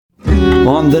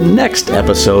on the next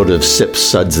episode of Sips,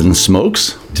 Suds, and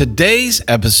Smokes. Today's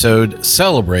episode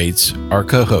celebrates our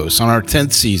co-hosts on our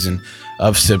 10th season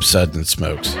of Sips, Suds, and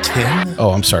Smokes. 10? Oh,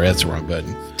 I'm sorry. That's the wrong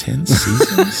button. 10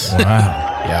 seasons?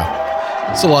 Wow.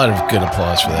 Yeah. It's a lot of good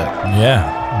applause for that.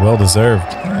 Yeah. Well deserved.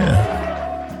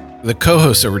 Yeah. The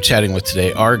co-hosts that we're chatting with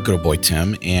today are Good Old Boy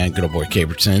Tim and Good Old Boy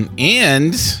Caperton.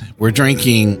 And we're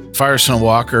drinking Firestone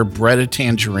Walker Bretta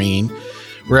Tangerine.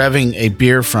 We're having a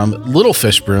beer from Little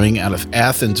Fish Brewing out of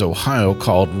Athens, Ohio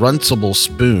called Runcible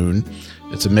Spoon.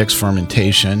 It's a mixed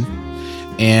fermentation.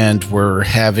 And we're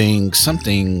having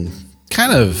something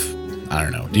kind of, I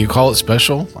don't know. Do you call it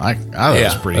special? I thought it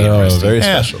was pretty interesting. Very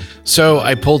special. So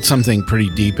I pulled something pretty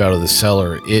deep out of the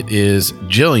cellar. It is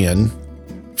Jillian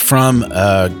from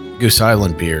Goose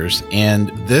Island Beers, and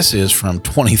this is from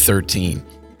 2013.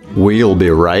 We'll be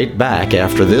right back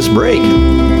after this break.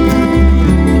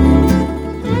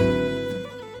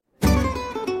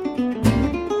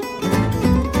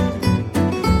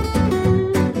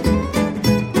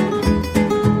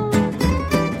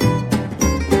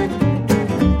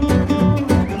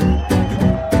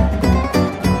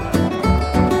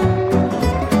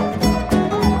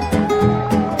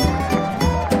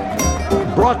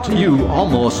 Brought to you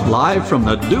almost live from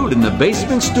the Dude in the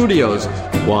Basement Studios.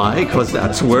 Why? Because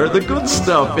that's where the good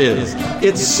stuff is.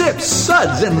 It's Sips,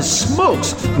 Suds, and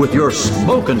Smokes with your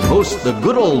smoking host, the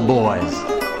Good Old Boys.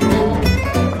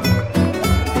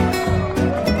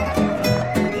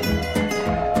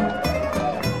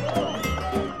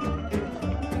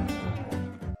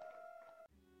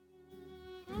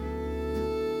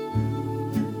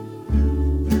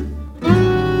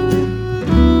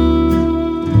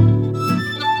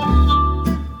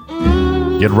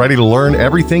 Get ready to learn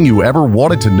everything you ever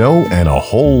wanted to know and a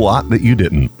whole lot that you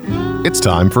didn't. It's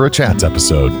time for a Chats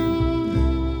episode.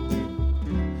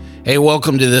 Hey,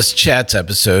 welcome to this Chats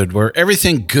episode where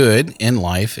everything good in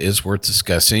life is worth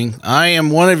discussing. I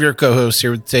am one of your co-hosts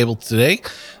here at the table today.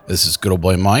 This is Good Old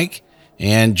Boy Mike,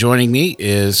 and joining me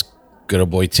is Good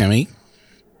Old Boy Timmy.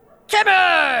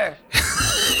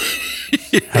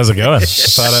 How's it going? I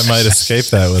thought I might escape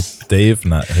that with Dave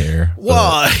not here.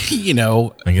 Well, you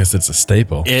know, I guess it's a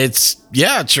staple. it's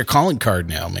your calling card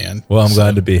now, man. Well, I'm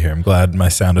glad to be here. I'm glad my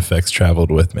sound effects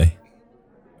traveled with me.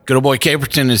 Good Old Boy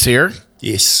Caperton is here.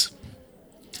 Yes.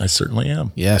 I certainly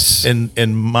am. Yes.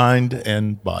 In mind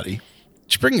and body.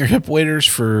 Did you bring your hip waders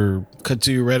for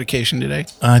kudzu eradication today?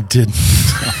 I did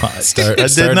not. Starting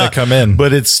to come in.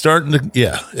 But it's starting to,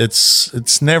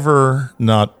 it's never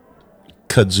not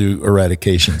kudzu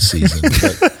eradication season.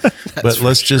 But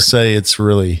let's just say it's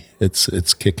really,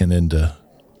 it's kicking into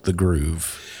the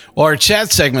groove. Well, our chat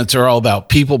segments are all about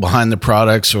people behind the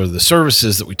products or the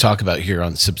services that we talk about here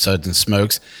on Sips, Suds, and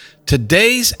Smokes.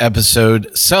 Today's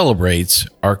episode celebrates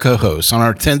our co-hosts on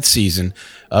our 10th season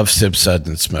of Sips, Suds,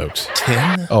 and Smokes.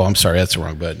 10? Oh, I'm sorry. That's the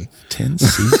wrong button. 10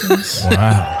 seasons?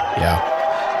 Wow.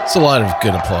 Yeah. It's a lot of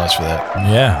good applause for that.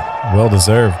 Yeah. Well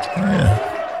deserved. Yeah.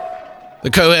 The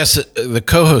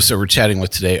co-hosts that we're chatting with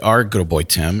today are Good Old Boy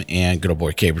Tim and Good Old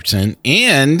Boy Caperton.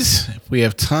 And if we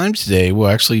have time today, we'll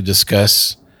actually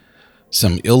discuss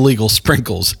some illegal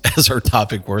sprinkles as our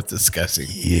topic worth discussing.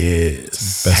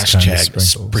 Yes. Best kind of Hashtag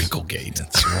sprinkles. Sprinklegate.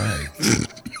 That's right.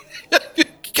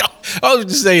 All I was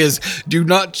to say is do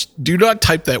not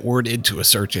type that word into a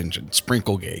search engine,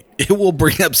 Sprinklegate. It will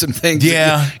bring up some things.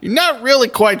 Yeah. that you're not really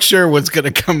quite sure what's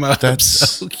going to come up. That's,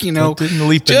 so, that didn't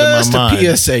leap into my just mind.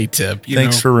 a PSA tip.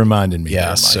 Thanks for reminding me. Yeah, there,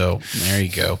 Mike. so there you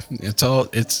go. It's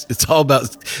all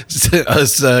about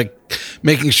us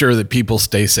making sure that people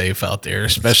stay safe out there,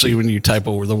 especially when you type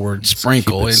over the word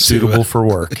sprinkle. It's into suitable a- for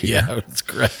work. Yeah, that's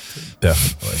correct.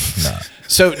 Definitely not.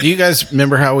 So, do you guys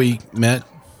remember how we met?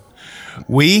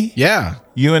 We? Yeah,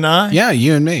 You and I? yeah,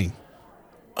 you and me.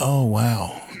 Oh,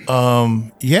 wow.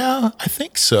 Yeah, I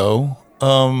think so.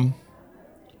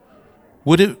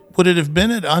 Would it have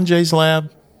been at Anjay's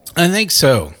lab? I think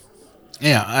so.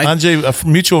 Yeah, Anjay, a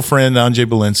mutual friend, Anjay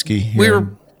Belinsky. here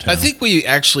in I town. think we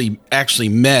actually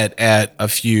met at a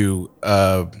few,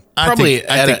 probably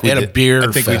I think we at a did. beer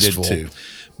I think we did festival. too.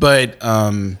 But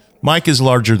Mike is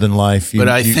larger than life.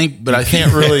 I can't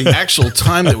think really. the actual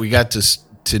time that we got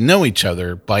to know each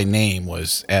other by name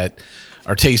was at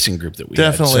our tasting group that we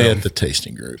Definitely had. at the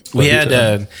tasting group. We had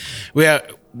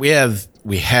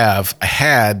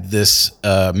this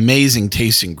amazing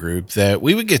tasting group that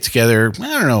we would get together.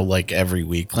 I don't know, like every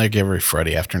week, like every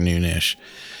Friday afternoon ish,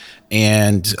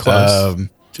 and Close.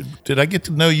 Did I get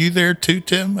to know you there too,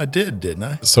 Tim? I didn't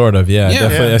I? Sort of, yeah. Yeah.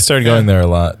 Definitely. Yeah. I started going there a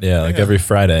lot. Yeah, like every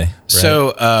Friday. Right?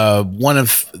 So one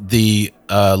of the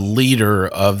leader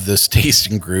of this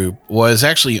tasting group was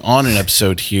actually on an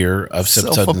episode here of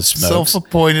Sips, Suds, and Smokes.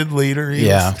 Self-appointed leader.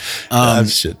 Yeah.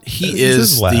 He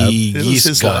is his lab. the It was yeast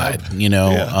his god,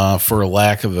 lab. for a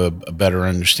lack of a better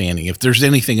understanding. If there's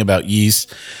anything about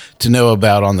yeast to know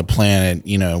about on the planet,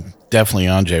 definitely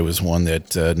Anjay was one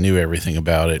that knew everything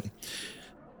about it.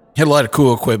 Had a lot of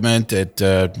cool equipment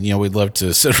that, we'd love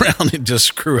to sit around and just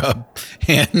screw up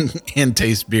and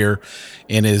taste beer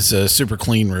in his super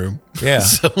clean room. Yeah.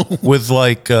 With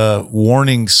like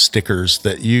warning stickers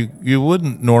that you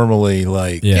wouldn't normally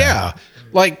like. Yeah.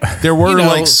 Like There were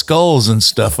like skulls and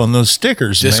stuff on those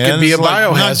stickers. This man. could be It's a like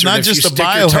biohazard not if you just a stick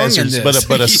your tongue in biohazard, this.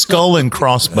 but a skull and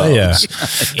crossbones. Yeah.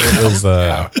 It was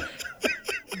not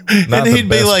And the he'd be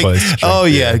best like, place to drink "Oh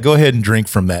yeah, beer. go ahead and drink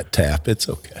from that tap. It's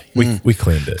okay." We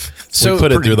cleaned it. So we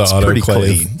put it through the It's pretty autoclave.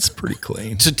 clean. It's pretty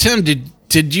clean. So Tim,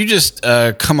 did you just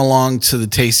come along to the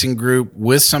tasting group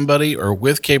with somebody or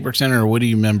with Caperton, or what do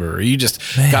you remember? Or you just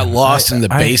got lost in the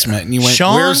basement and you went,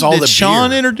 Sean, "Where's all did the Sean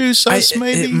beer?" introduce us?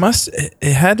 Maybe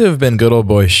It had to have been good old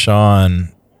boy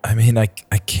Sean. I mean, I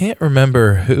can't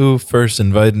remember who first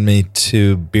invited me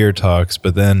to Beer Talks,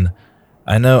 but then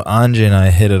I know Anjay and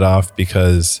I hit it off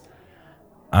because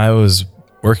I was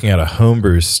working at a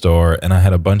homebrew store and I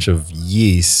had a bunch of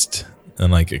yeast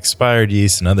and like expired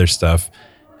yeast and other stuff,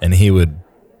 and he would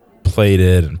plate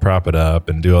it and prop it up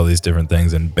and do all these different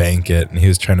things and bank it, and he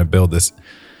was trying to build this.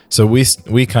 So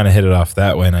we kind of hit it off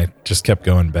that way, and I just kept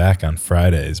going back on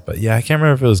Fridays. But yeah, I can't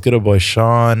remember if it was good old boy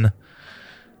Sean.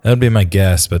 That would be my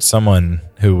guess, but someone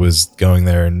who was going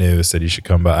there and knew said you should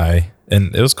come by,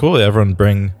 and it was cool. Everyone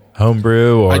bring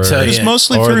homebrew, or I tell it was you,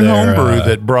 mostly or through their, homebrew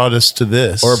that brought us to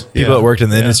this. or people that worked in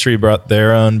the industry brought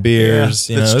their own beers.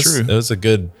 Yeah, that's true. It was a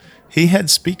good He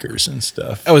had speakers and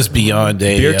stuff. That was beyond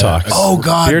a Beer Talks. Oh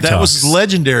God, Beer that was Talks.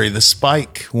 legendary. The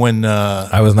spike when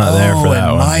I was not there for that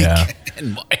and one. Mike. Yeah.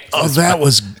 And Mike Oh, was that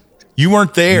was. You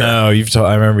weren't there. No, you've told.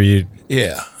 I remember you.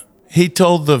 Yeah, he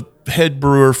told the head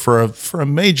brewer for a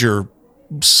major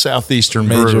southeastern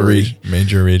brewery.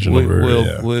 Major regional brewery.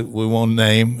 Yeah. We won't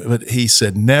name, but he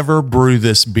said, "Never brew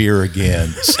this beer again."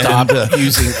 Stop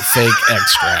using fake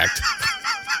extract.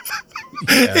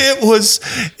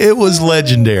 It was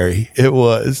legendary. It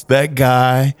was that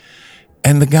guy,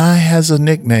 and the guy has a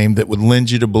nickname that would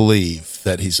lend you to believe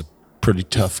that he's a pretty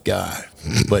tough guy,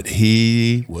 but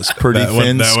he was pretty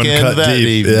thin-skinned that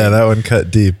evening. Yeah, that one cut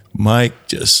deep. Mike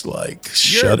just like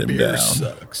shut him beer down.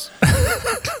 sucks.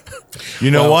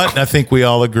 You know what? I think we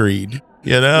all agreed.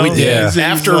 You know, We did. He's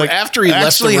After he left the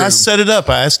actually, I room. set it up.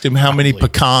 I asked him how many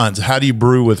pecans. How do you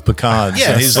brew with pecans? Yes.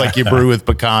 And he's like, you brew with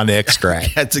pecan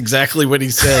extract. That's exactly what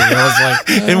he said. And I was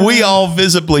like, And we all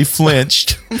visibly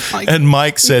flinched. Mike. And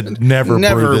Mike said, "Never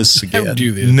Never- brew this again. never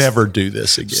do this." Never do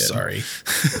this again." sorry.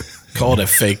 Called a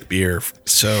fake beer.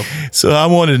 So So I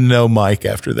wanted to know Mike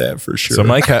after that for sure. So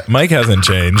Mike hasn't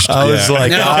changed. I was like,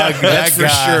 No, that that's for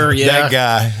guy, sure, yeah. that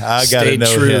guy. I got to stay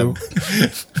know true.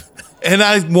 him. And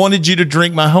I wanted you to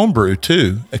drink my homebrew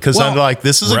too, because I'm Well, like,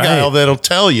 this is a right. guy that'll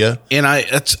tell you And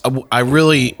that's what I it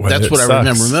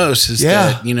remember sucks. most is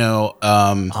Yeah. that,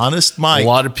 honest a Mike.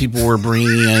 lot of people were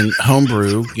bringing in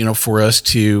homebrew, for us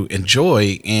to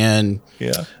enjoy. And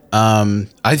Yeah.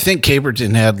 I think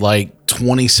Caperton had like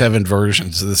 27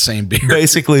 versions of the same beer.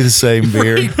 Basically the same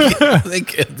beer. I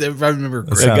think, if I remember I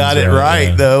correctly. got it Sounds right, right,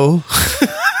 yeah. though.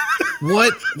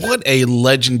 What a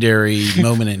legendary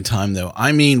moment in time, though.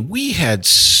 I mean, we had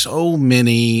so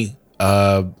many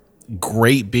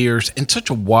great beers and such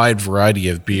a wide variety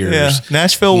of beers. Yeah,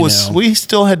 Nashville you was. know. We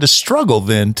still had to struggle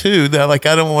then too. That like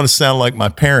I don't want to sound like my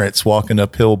parents walking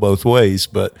uphill both ways,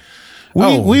 but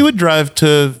we would drive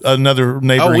to another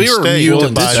neighboring we were state muling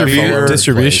to buy stuff all beer. over the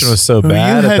Distribution place. was so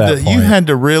bad at that point. You had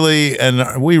to really,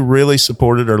 and we really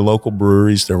supported our local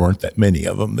breweries. There weren't that many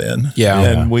of them then. Yeah.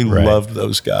 and we right. loved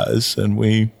those guys, and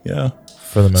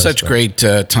for the most Such part. great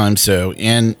times, though.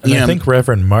 And, And I think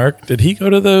Reverend Mark, did he go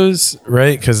to those?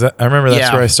 Right? Because I remember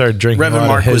that's where I started drinking. Reverend a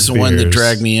lot Mark of was his the one that beers.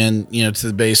 dragged me in, to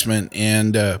the basement.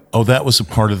 And Oh, that was a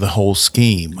part of the whole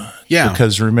scheme. Yeah.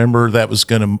 because remember that was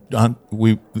going to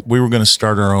we were going to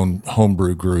start our own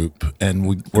homebrew group, and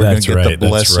we're going That's to get right. the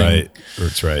blessing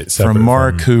That's right. Separate from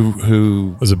Mark,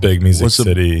 who was a big Music was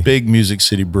City. a big Music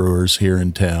City Brewers here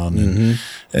in town,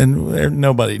 and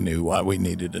nobody knew why we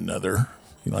needed another.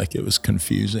 Like it was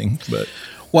confusing, but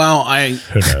well,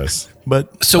 Who knows?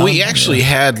 So we actually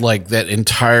had like that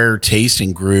entire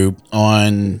tasting group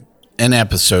on an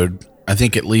episode. I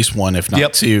think at least one, if not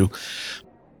Yep. two.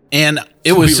 And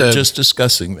it was we were just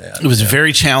discussing that. It was a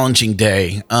very challenging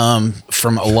day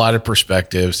from a lot of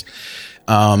perspectives.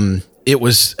 It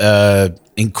was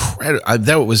incredible.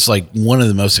 That was like one of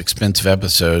the most expensive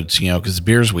episodes, because the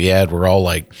beers we had were all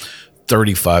like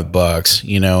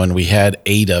 $35, and we had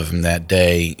 8 of them that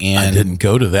day. And I didn't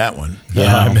go to that one.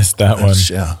 Yeah, I missed that one.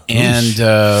 Yeah. And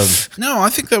no, I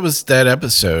think that was that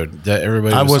episode that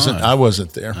everybody was on. I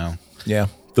wasn't there. No. Yeah.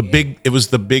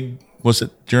 Was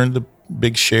it during the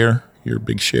big share? Your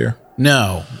big share?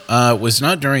 No, it was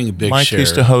not during a big Mike share.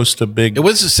 used to host a big. It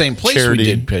was the same place charity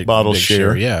we did bottle big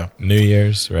share. yeah. New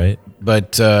Year's, right?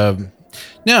 But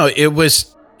no, it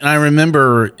was, and I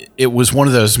remember it was one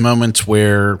of those moments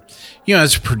where,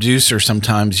 as a producer,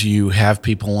 sometimes you have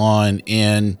people on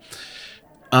and,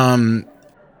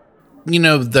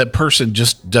 that person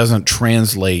just doesn't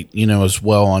translate, as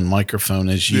well on microphone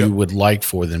as you would like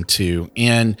for them to.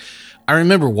 And I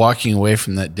remember walking away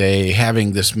from that day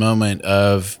having this moment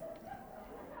of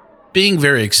being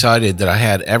very excited that I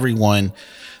had everyone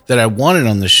that I wanted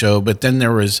on the show, but then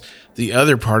there was the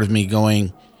other part of me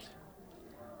going,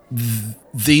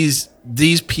 these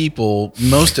people,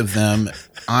 most of them,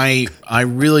 I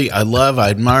love, I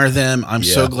admire them. I'm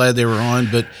so glad they were on,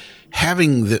 but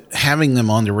having them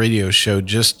on the radio show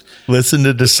just listen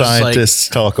to the scientists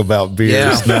talk about beer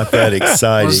is not that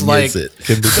exciting, is it?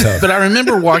 Can be tough. But I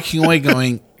remember walking away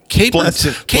going,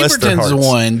 Caperton's the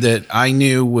one that I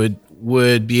knew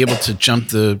would be able to jump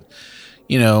the,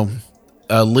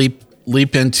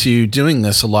 leap into doing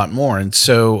this a lot more. And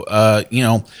so,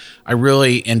 I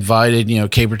really invited,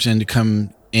 Caperton to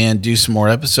come and do some more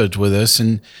episodes with us,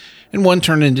 and one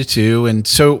turned into 2. And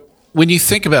so when you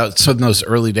think about some of those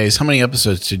early days, how many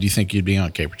episodes did you think you'd be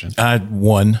on, Caperton? I had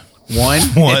one.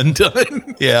 One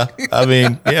done. Yeah, I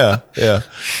mean, yeah.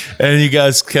 And you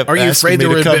guys kept. Are you afraid me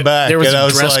to come back? There was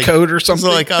and a dress code or something? I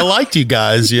was like, I liked you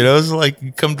guys. It's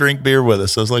like, come drink beer with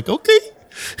us. I was like, okay.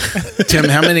 Tim,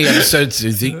 how many episodes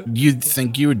do you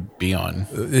think you would be on?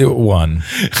 1.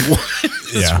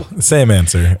 Yeah, same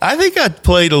answer. I think I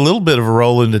played a little bit of a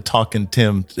role into talking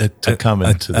Tim to come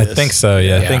into this. I think so.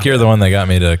 Yeah, I think you're the one that got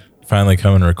me to finally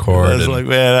come and record. I was like,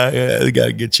 man, I got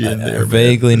to get you in there. I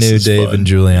vaguely knew Dave fun. And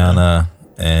Juliana,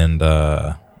 and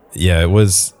it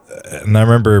was. And I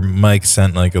remember Mike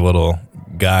sent like a little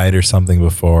guide or something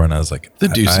before, and I was like, the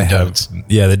do's and don'ts.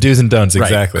 Yeah, the do's and don'ts.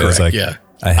 Exactly. Right, I was like, yeah.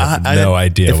 I have no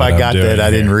idea. If I got that,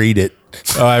 I didn't read it.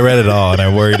 Oh, I read it all, and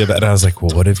I worried about it. I was like,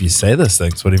 well, what if you say those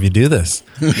things? What if you do this?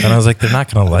 And I was like, they're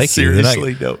not going to like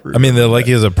Seriously, you. Don't I mean, they'll like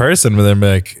you as a person, but they're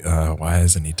like, why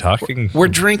isn't he talking? We're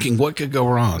drinking. What could go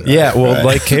wrong? Yeah, well,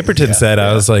 like Caperton said,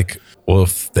 I was like, well,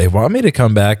 if they want me to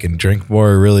come back and drink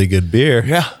more really good beer,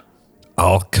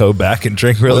 I'll go back and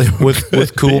drink really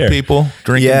with cool beer. People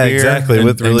drinking beer. Yeah, exactly.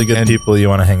 With really good people you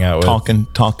want to hang out with.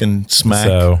 Talking smack.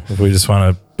 So if we just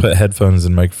want to put headphones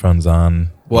and microphones on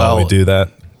while we do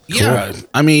that. Yeah. Cool.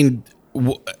 I mean,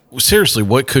 seriously,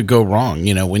 what could go wrong,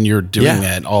 when you're doing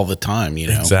that all the time,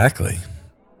 Exactly.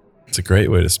 It's a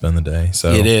great way to spend the day.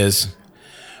 So it is.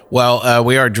 Well,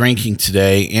 we are drinking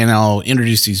today, and I'll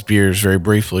introduce these beers very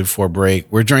briefly before break.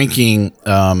 We're drinking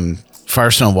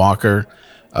Firestone Walker,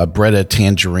 Bretta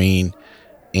Tangerine,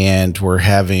 and we're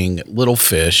having Little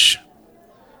Fish.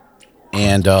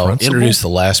 And I'll introduce the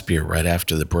last beer right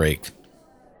after the break.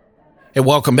 And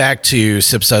welcome back to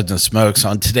Sip Suds and Smokes.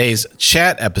 On today's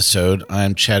chat episode,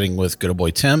 I'm chatting with good old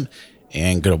boy Tim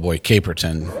and good old boy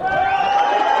Caperton.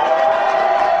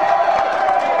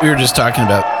 We were just talking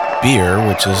about beer,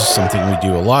 which is something we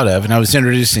do a lot of, and I was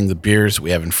introducing the beers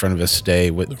we have in front of us today.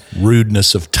 With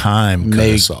rudeness of time,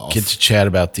 may get to chat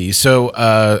about these. So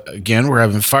again, we're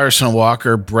having Firestone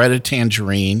Walker, Bretta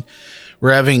Tangerine.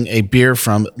 We're having a beer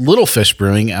from Little Fish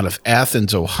Brewing out of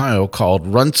Athens, Ohio, called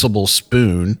Runcible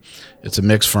Spoon. It's a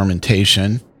mixed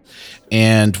fermentation.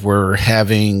 And we're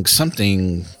having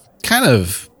something kind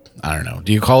of, I don't know,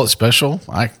 do you call it special?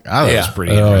 I thought it was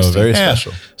pretty interesting. Very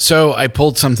special. So I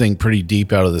pulled something pretty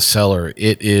deep out of the cellar.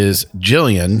 It is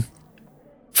Jillian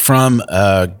from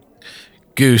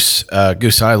Goose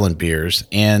Island Beers,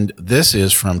 and this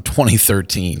is from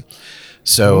 2013.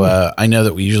 So I know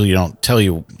that we usually don't tell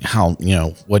you how,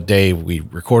 what day we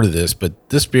recorded this,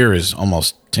 but this beer is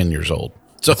almost 10 years old.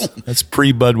 So that's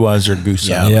pre-Budweiser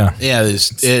Goose Island. Yeah.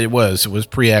 It was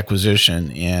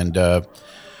pre-acquisition, and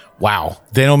wow,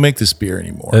 they don't make this beer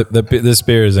anymore. This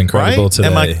beer is incredible today.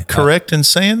 Am I correct in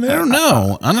saying that? I don't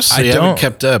know. Honestly, I haven't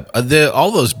kept up.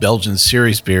 All those Belgian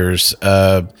series beers.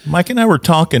 Mike and I were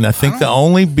talking. I think the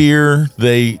only beer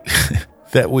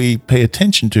that we pay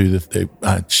attention to,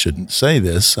 I shouldn't say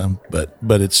this,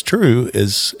 but it's true,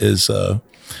 is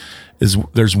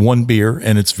there's one beer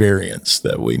and its variants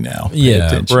that we now pay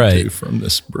attention to from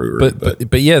this brewery.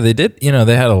 But yeah, they did. You know,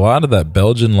 they had a lot of that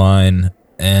Belgian line,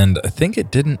 and I think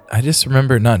it didn't. I just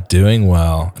remember it not doing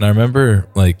well, and I remember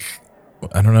like.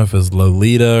 I don't know if it was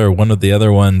Lolita or one of the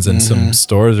other ones, and some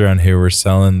stores around here were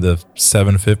selling the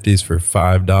 750s for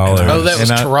 $5. Oh, that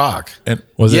was Tarak.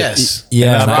 Was yes. it?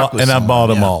 Yeah. And I bought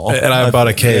them all. And I bought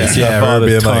a case. Yeah, I bought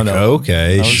a ton of them.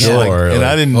 Okay, sure. And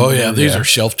I didn't. Oh yeah, these are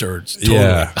shelf turds. Totally.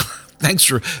 Yeah. Thanks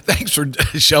for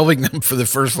shelving them for the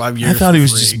first 5 years. I thought he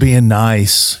was just being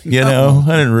nice. You know,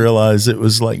 I didn't realize it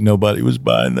was like nobody was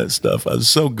buying that stuff. I was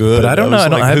so good. But I don't know.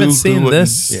 I haven't seen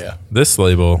this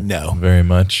label No. very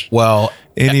much. Well,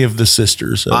 any of the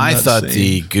sisters. I thought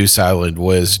the Goose Island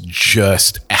was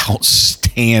just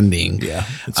outstanding. Yeah,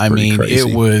 I mean, crazy.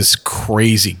 it was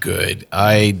crazy good.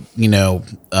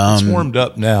 It's warmed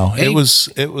up now. Hey, it was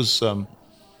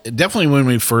definitely when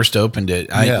we first opened it.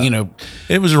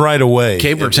 It was right away.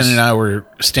 Caperton and I were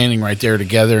standing right there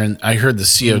together, and I heard the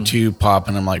CO2 pop,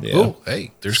 and I'm like, "Oh,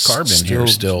 hey, there's carbon here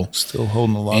still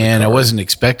holding a lot." And of I wasn't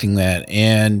expecting that,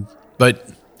 but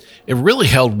it really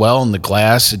held well in the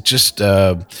glass. It just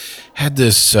had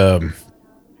this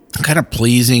kind of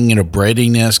pleasing,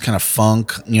 breadiness, kind of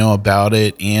funk, about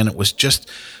it, and it was just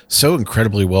so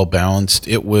incredibly well balanced.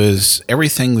 It was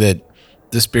everything that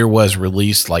this beer was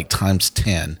released like times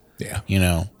 10. Yeah.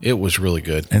 It was really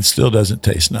good. And still doesn't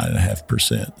taste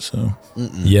 9.5%. So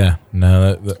yeah,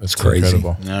 no, that's crazy.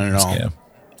 Incredible. Not at all. Yeah.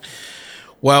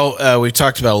 Well, we've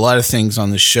talked about a lot of things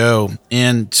on the show,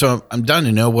 and so I'm dying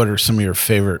to know what are some of your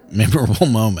favorite memorable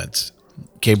moments.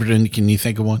 Caperton, can you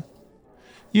think of one?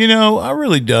 I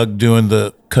really dug doing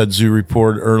the kudzu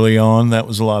report early on. That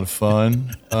was a lot of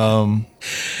fun.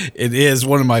 It is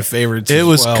one of my favorites. It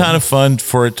was kind of fun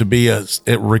for it to be a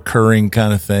recurring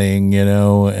kind of thing,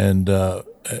 and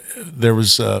there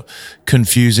was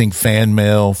confusing fan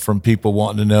mail from people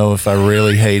wanting to know if I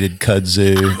really hated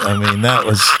kudzu. I mean, that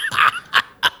was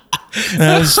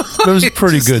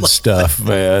pretty good stuff,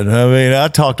 man. I mean, I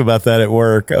talked about that at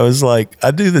work. I was like,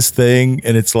 I do this thing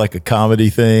and it's like a comedy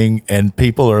thing, and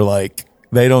people are like,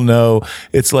 they don't know.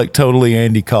 It's like totally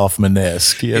Andy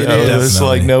Kaufman-esque. It's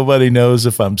like nobody knows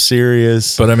if I'm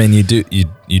serious. But I mean, you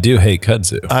do hate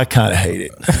kudzu. I kind of hate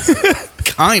it.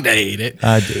 Kind of hate it.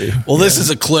 I do. Well, this is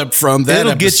a clip from that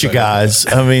It'll episode. get you guys.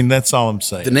 I mean, that's all I'm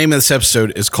saying. The name of this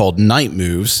episode is called Night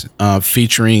Moves,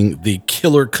 featuring the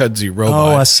killer kudzu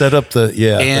robot. Oh, I set up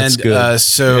that's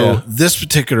good. This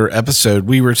particular episode,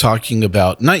 we were talking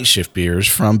about night shift beers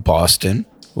from Boston.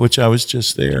 Which I was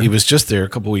just there. He was just there a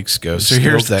couple weeks ago. So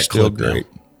here's that clip. Great.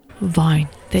 Vine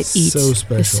that eats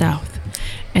the South.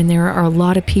 And there are a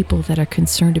lot of people that are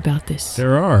concerned about this.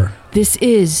 There are. This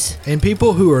is... And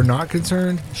people who are not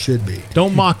concerned should be.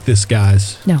 Don't mock this,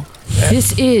 guys. No.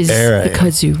 This is the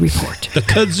Kudzu Report. The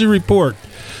Kudzu Report.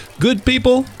 Good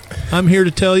people, I'm here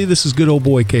to tell you, this is good old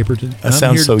boy Caperton.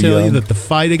 I'm here to tell you that the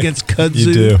fight against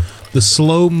kudzu, the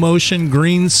slow motion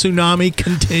green tsunami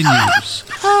continues.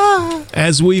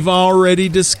 As we've already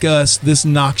discussed, this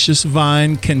noxious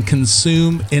vine can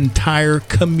consume entire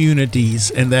communities,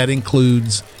 and that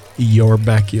includes your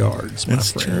backyards, my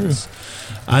friends. True.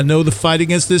 I know the fight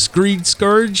against this greed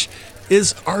scourge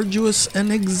is arduous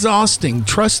and exhausting.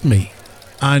 Trust me,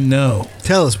 I know.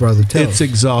 Tell us, brother. It's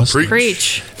exhausting.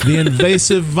 Preach. The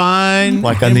invasive vine.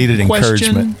 Like I needed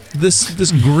encouragement.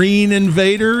 This green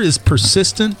invader is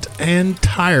persistent and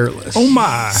tireless. Oh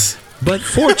my! But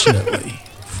fortunately,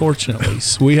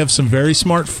 we have some very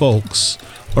smart folks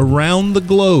around the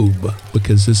globe,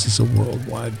 because this is a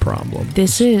worldwide problem.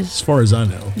 This is, as far as I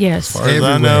know. Yes. As far as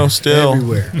I know, still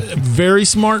everywhere. Very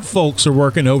smart folks are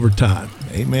working overtime.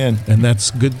 Amen. And that's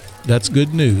good. That's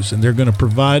good news. And they're going to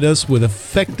provide us with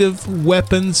effective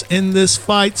weapons in this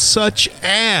fight, such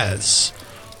as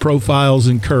profiles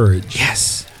and courage.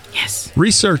 Yes.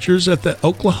 Researchers at the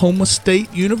Oklahoma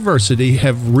State University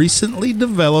have recently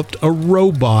developed a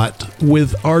robot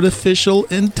with artificial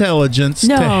intelligence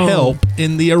to help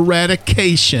in the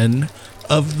eradication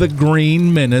of the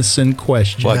green menace in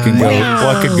question. What could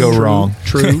go wrong?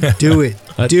 True. Do it.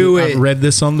 I read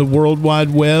this on the World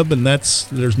Wide Web, and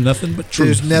there's nothing but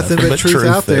truth. There's nothing but truth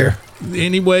out there.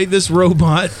 Anyway, this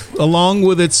robot, along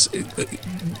with its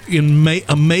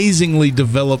amazingly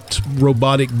developed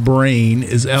robotic brain,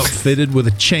 is outfitted with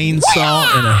a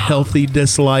chainsaw and a healthy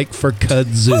dislike for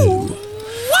kudzu.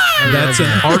 That's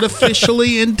an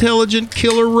artificially intelligent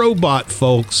killer robot,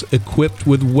 folks, equipped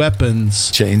with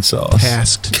weapons, chainsaws,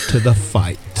 tasked to the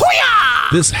fight.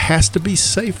 This has to be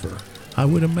safer, I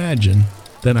would imagine,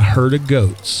 than a herd of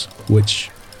goats,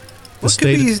 which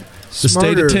The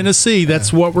state of Tennessee,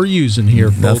 that's what we're using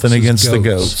here, folks. Nothing against the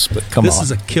goats, but come on. This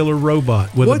is a killer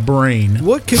robot with a brain.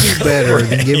 What could be better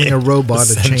than giving a robot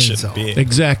a chainsaw?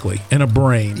 Exactly, and a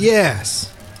brain. Yes.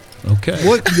 Okay.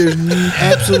 There's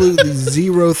absolutely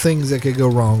zero things that could go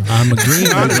wrong. I'm agreeing.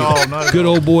 Not at all. Good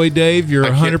old boy Dave, you're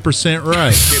 100% right.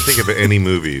 I can't think of any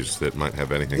movies that might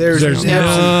have anything. There's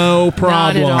no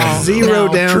problem.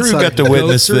 Zero downside. True got to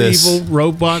witness this. Evil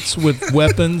robots with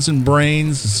weapons and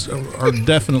brains are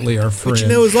definitely our friends.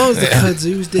 But as long as the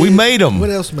kudzus did, we made them. What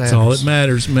else matters? That's all that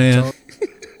matters, man.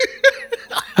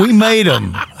 We made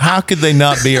them. How could they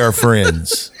not be our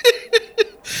friends?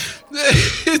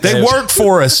 They work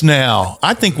for us now.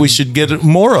 I think we should get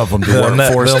more of them to work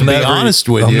for us, to be honest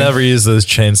with you. They'll never use those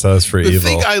chainsaws for evil. The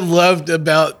thing I loved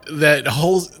about the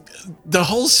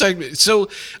whole segment, so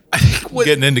I think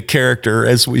getting into character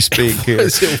as we speak here.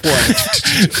 Get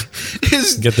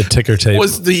the ticker tape.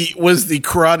 Was the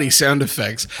karate sound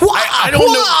effects. I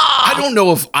don't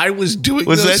know if I was doing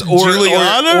those that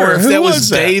or if that was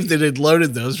Dave that had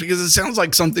loaded those, because it sounds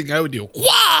like something I would do.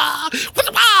 Wah!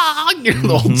 The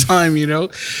whole time,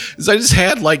 So I just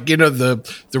had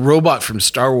the robot from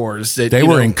Star Wars that they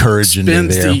were encouraging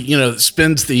spins you there.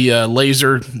 Spins the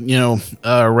laser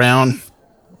around.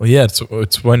 Well, yeah,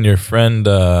 it's when your friend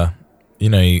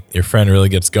your friend really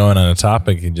gets going on a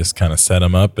topic, you just kind of set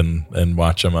them up and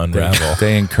watch them unravel.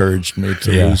 They encouraged me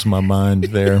to lose my mind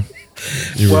there.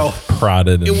 You were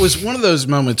prodded. It was one of those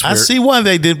moments where I see why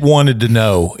they wanted to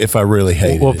know if I really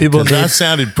hated it. I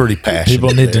sounded pretty passionate.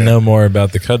 People need to know more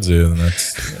about the kudzu, and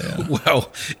that's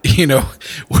well,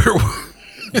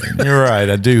 You're right.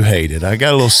 I do hate it. I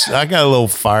got a little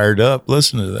fired up.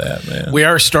 Listen to that, man. We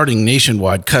are starting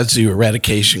nationwide kudzu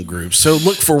eradication groups, so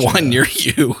look for one near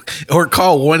you, or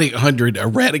call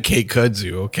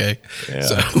 1-800-ERADICATE-KUDZU. Okay. Yeah.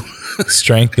 So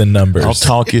strength in numbers. I'll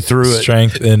talk you through it.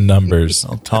 Strength in numbers.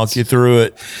 I'll talk you through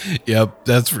it. Yep,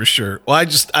 that's for sure. Well, I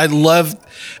love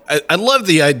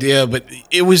the idea, but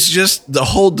it was just the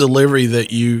whole delivery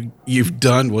that you've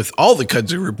done with all the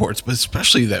kudzu reports, but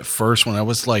especially that first one. I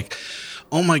was like,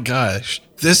 oh my gosh,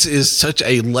 this is such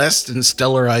a less than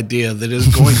stellar idea that is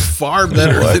going far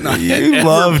better than I had ever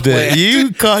loved planned.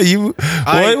 it.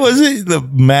 What was it? The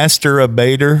Master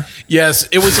Abater? Yes,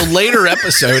 it was a later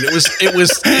episode. It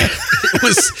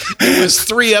was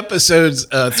 3 episodes,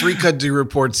 3 kudzu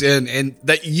reports in, and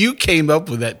that you came up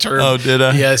with that term. Oh, did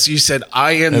I? Yes, you said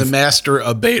I am the Master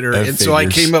Abater, and so I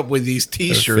came up with these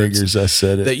T-shirts. I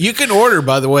said it. That you can order,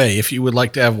 by the way, if you would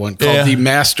like to have one, called the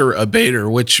Master Abater,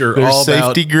 which are all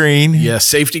about safety green.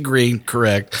 Yes, safety green,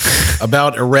 correct.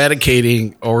 About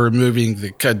eradicating or removing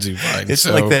the kudzu vine. It's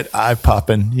like that eye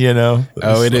popping, Oh,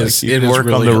 it is. You it work is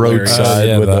really on the hilarious.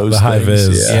 roadside with those the high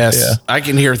vis. Yes, I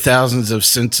can hear thousands of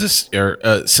sensors,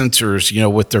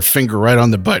 with their finger right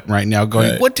on the button right now,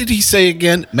 going, "What did he say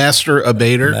again? Master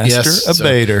Abater." Master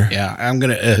Abater. So, yeah, I'm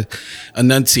going to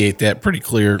enunciate that pretty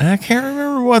clear. I can't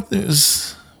remember what it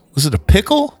was. Was it a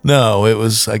pickle? No, it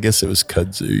was. I guess it was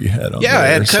kudzu you had on. Yeah, there I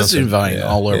had or kudzu something. vine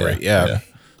all over it. Yeah.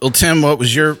 Well, Tim, what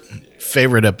was your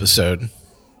favorite episode?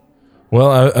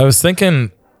 Well, I was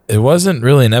thinking it wasn't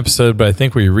really an episode, but I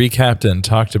think we recapped it and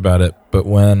talked about it. But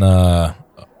when a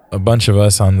bunch of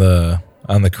us on the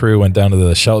crew went down to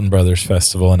the Shelton Brothers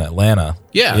Festival in Atlanta,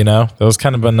 that was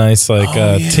kind of a nice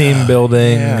team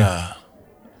building. Yeah.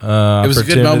 It was a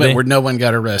good moment where no one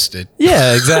got arrested.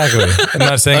 Yeah, exactly. I'm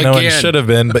not saying no one should have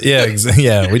been, but we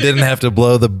didn't have to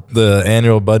blow the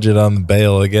annual budget on the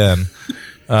bail again.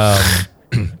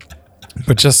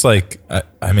 But just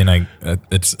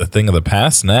it's a thing of the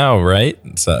past now, right?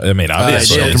 So,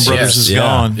 obviously, Shelton Brothers is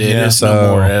gone. It is no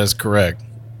more. That is correct.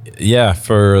 Yeah,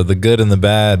 for the good and the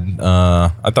bad,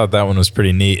 I thought that one was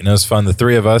pretty neat, and it was fun. The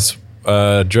 3 of us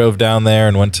drove down there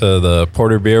and went to the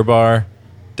Porter Beer Bar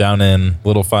down in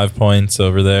Little 5 Points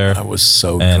over there. I was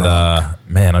so and drunk.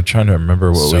 man, I'm trying to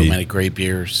remember what many great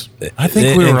beers. I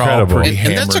think we were incredible. all pretty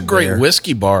And that's a hammered great there.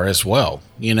 whiskey bar as well.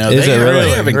 They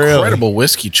really? have incredible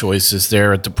whiskey choices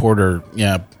there at the Porter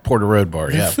Road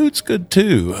Bar. The food's good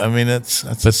too. that's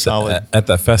a solid. At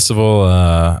that festival,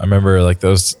 I remember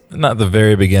those, not the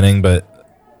very beginning, but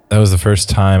that was the first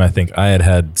time I think I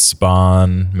had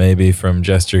Spawn maybe from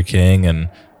Jester King,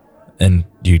 and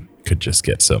you could just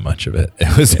get so much of it.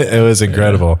 It was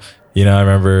incredible. I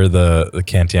remember the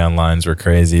Cantillon lines were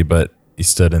crazy, but you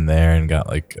stood in there and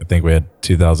got I think we had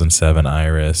 2007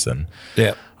 Iris and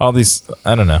all these.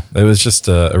 I don't know. It was just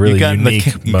a really unique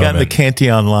moment. You got in the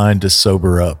Cantillon line to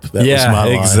sober up. That was my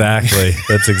line. Exactly.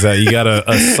 That's exactly. You got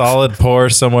a solid pour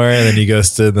somewhere, and then you go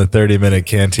stood in the 30-minute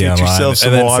Cantillon line. Get yourself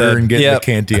some water and get in the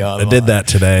Cantillon line. I did that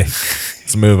today.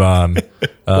 Let's move on.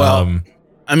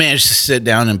 I managed to sit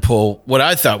down and pull what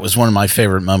I thought was one of my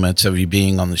favorite moments of you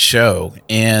being on the show.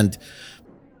 And,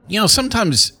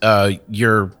 sometimes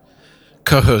your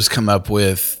co-hosts come up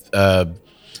with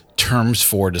terms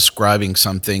for describing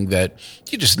something that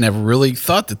you just never really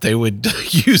thought that they would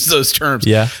use those terms.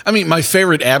 Yeah. I mean, my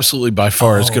favorite absolutely by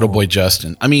far is good old boy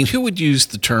Justin. I mean, who would use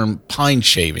the term pine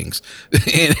shavings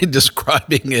in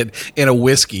describing it in a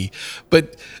whiskey?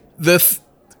 But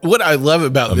what I love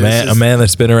about this is a man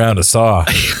that's been around a saw.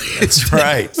 That's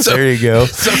right. So, there you go.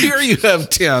 So here you have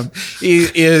Tim. He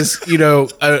is,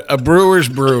 a brewer's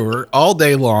brewer all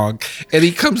day long, and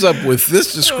he comes up with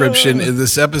this description in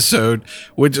this episode,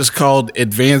 which is called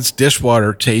advanced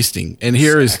dishwater tasting. And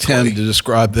here is Tim to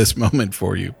describe this moment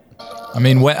for you. I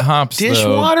mean, wet hops.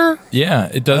 Dishwater? Though, yeah,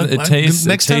 it does. It tastes.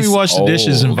 Next time you wash the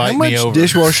dishes, invite me over. How much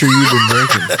dishwasher you been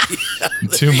drinking?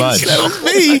 Too much.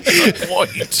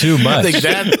 Too much. I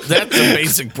think that's a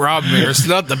basic problem here. It's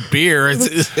not the beer;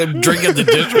 it's him drinking the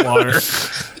dishwater.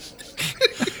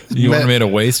 You want me to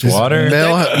waste water?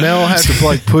 Mel has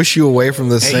to push you away from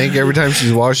the sink every time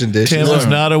she's washing dishes. Tim is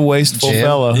not a wasteful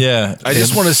fellow. Yeah. I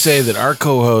just want to say that our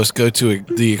co-hosts go to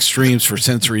the extremes for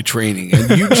sensory training,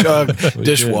 and you chug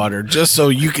dishwater just so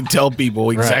you can tell people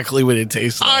exactly what it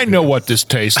tastes like. I know what this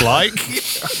tastes like.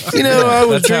 I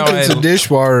was drinking some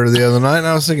dishwater the other night, and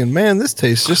I was thinking, man, this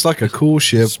tastes just like a cool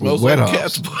ship with wet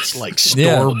hops. Like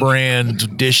store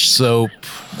brand dish soap.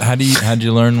 How'd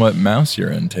you learn what mouse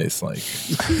urine tastes like?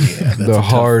 Yeah, the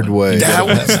hard way.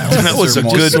 That was a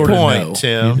good point,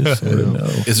 Tim.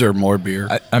 Is there more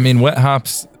beer? I mean, wet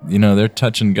hops, they're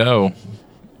touch and go.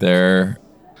 They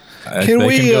can go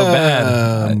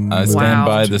bad. I stand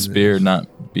by this beer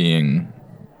not being...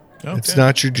 Okay. It's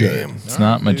not your jam. It's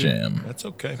not my jam. That's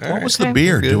okay. What was the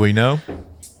beer? Do we know?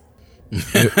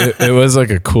 It was like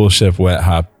a cool ship wet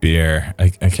hop beer. I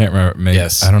can't remember.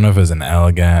 Yes. I don't know if it was an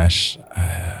Allagash.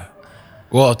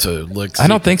 Well, to look. I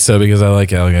don't think so because I like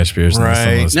Allagash beers.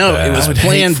 Right. No, it was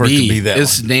Plan B.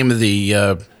 Is the name of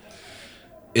the.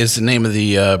 Is the name of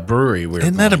the brewery?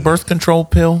 Isn't that a birth control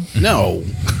pill? No,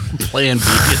 Plan B.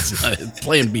 It's not,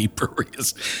 Plan B brewery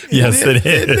is. Yes, it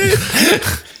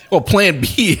is. Well, Plan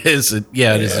B is it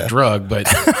is a drug, but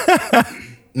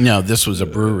no, this was a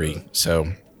brewery.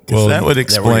 So. Well, that would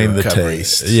explain the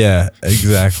taste. Yeah,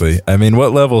 exactly. I mean,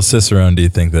 what level Cicerone do you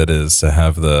think that is to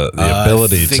have the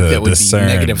ability to that would discern?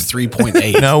 Be negative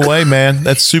 3.8. No way, man.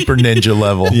 That's super ninja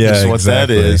level. Yeah, is what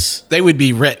exactly. that is. They would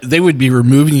be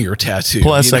removing your tattoo.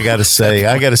 Plus, I got to say,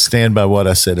 I got to stand by what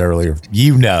I said earlier.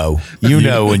 You know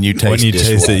when you taste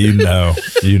it, you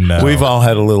know. We've all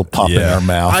had a little pop in our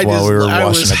mouth while we were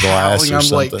washing a glass or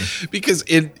something. Because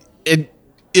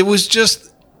it was just.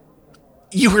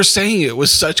 You were saying it with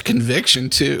such conviction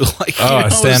too. I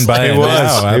stand by it.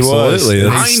 Absolutely.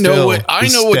 I know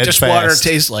what dishwater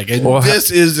tastes like, and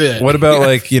this is it. What about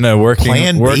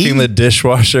working the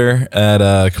dishwasher at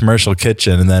a commercial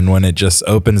kitchen, and then when it just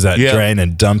opens that drain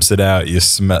and dumps it out, you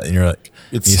smell, and you're like,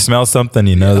 you smell something,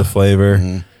 the flavor.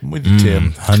 Mm-hmm. With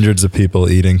Tim, hundreds of people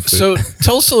eating food. So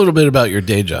tell us a little bit about your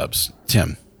day jobs,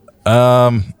 Tim.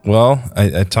 Well,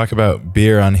 I talk about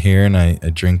beer on here, and I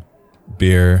drink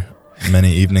beer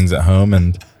many evenings at home,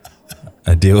 and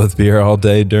I deal with beer all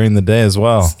day during the day as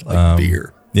well. It's like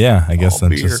beer. Yeah, I guess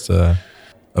I'm just a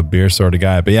beer sort of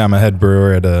guy. But yeah, I'm a head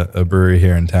brewer at a brewery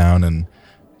here in town, and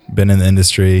been in the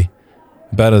industry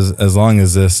about as long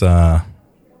as this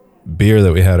beer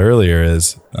that we had earlier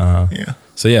is.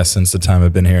 So yeah, since the time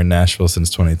I've been here in Nashville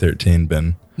since 2013,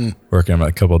 been working at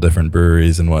a couple different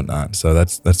breweries and whatnot. So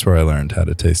that's where I learned how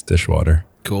to taste dishwater.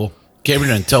 Cool.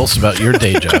 Cameron, tell us about your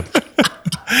day job.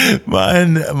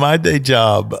 My day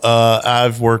job,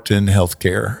 I've worked in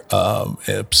healthcare,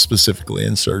 specifically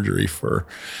in surgery for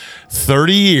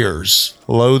 30 years.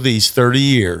 These 30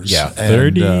 years. Yeah,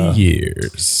 30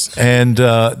 years. And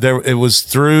it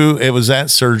was at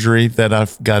surgery that I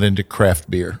got into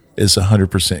craft beer. Is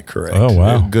 100% correct. Oh,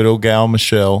 wow. Good old gal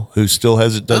Michelle, who still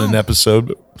hasn't done an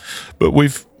episode, but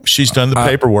she's done the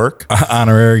paperwork.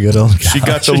 Honorary good old gal. She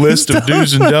got the list of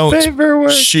do's and don'ts.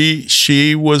 Paperwork.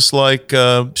 She was like,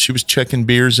 she was checking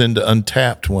beers into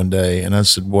Untapped one day, and I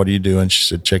said, "What are you doing?" She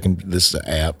said, "Checking. This is an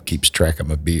app, keeps track of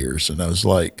my beers." And I was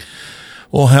like,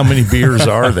 well, how many beers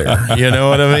are there? You know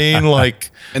what I mean?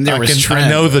 And there I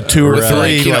know the 2 or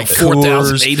 3,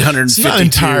 4,850. It's not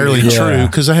entirely true,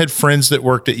 because I had friends that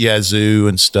worked at Yazoo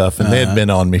and stuff, and they had been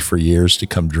on me for years to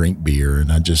come drink beer, and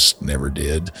I just never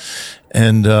did.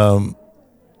 And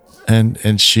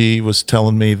and she was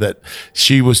telling me that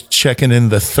she was checking in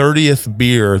the 30th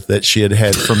beer that she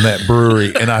had from that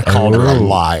brewery, and I called her a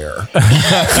liar.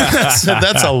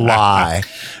 That's a lie.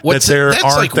 That there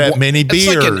aren't that many beers.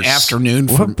 It's like an afternoon.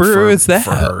 What brewery is that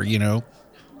for her? You know,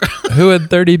 who had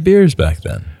 30 beers back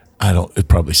then? I don't. It's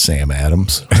probably Sam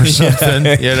Adams or something.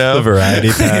 You know, the variety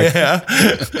pack. Yeah.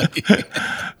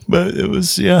 But it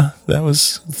was, that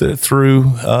was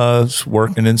through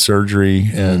working in surgery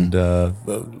and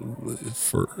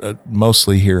for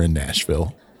mostly here in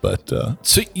Nashville. But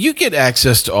so you get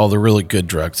access to all the really good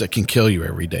drugs that can kill you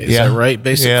every day. Is that right?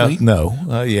 Basically, no,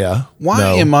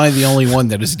 Why am I the only one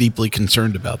that is deeply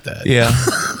concerned about that? Yeah.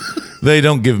 They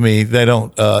don't give me. They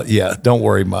don't. Don't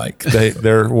worry, Mike.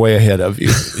 They're way ahead of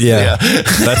you. Yeah.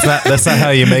 That's not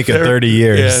how you make it 30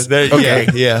 years.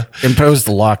 Yeah. Impose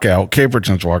the lockout.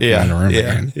 Caperton's walking in the room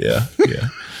again. Yeah.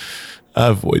 I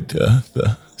avoid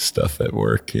the stuff at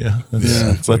work.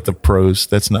 Let the pros.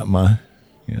 That's not my.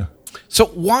 Yeah. So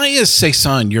why is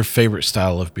Saison your favorite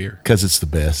style of beer? Because it's the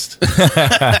best.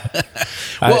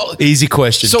 Well, easy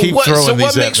question. So Keep what throwing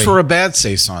these makes at me. for a bad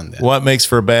Saison then? What makes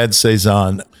for a bad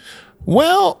Saison?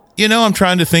 Well, I'm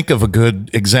trying to think of a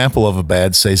good example of a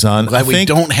bad Saison. Glad we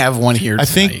don't have one here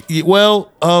tonight.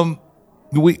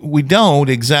 We don't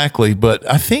exactly, but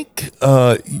I think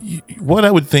what I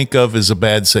would think of as a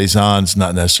bad Saison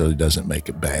not necessarily doesn't make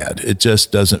it bad. It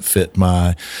just doesn't fit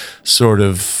my sort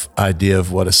of idea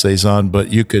of what a Saison, but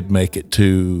you could make it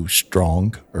too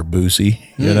strong or boozy,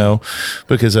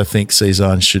 because I think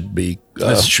Saison should be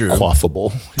That's true.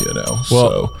 quaffable,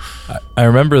 Well, I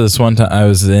remember this one time I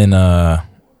was in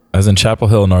Chapel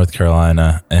Hill, North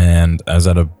Carolina, and I was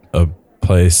at a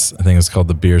place, I think it's called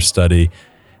the Beer Study,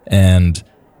 and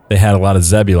they had a lot of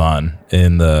Zebulon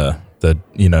in the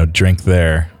drink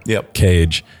there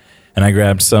cage, and I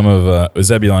grabbed some of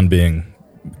Zebulon being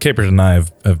Caperton and I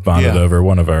have bonded over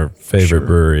one of our favorite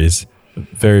breweries.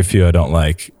 Very few I don't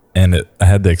like, and I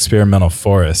had the Experimental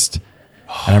Forest,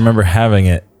 and I remember having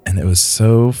it, and it was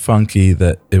so funky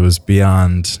that it was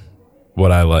beyond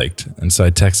what I liked, and so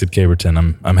I texted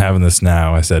Caperton, I'm having this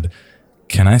now. I said,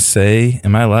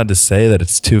 am I allowed to say that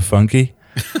it's too funky?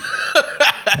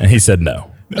 And he said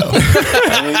no. No.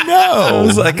 I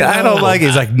was like, I don't like it.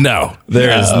 He's like, no,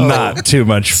 there is not too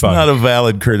much fun. Not a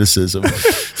valid criticism.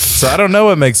 So I don't know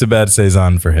what makes a bad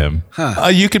Saison for him.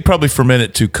 You could probably ferment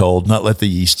it too cold, not let the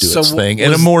yeast do its thing.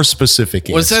 And a more specific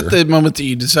answer. Was that the moment that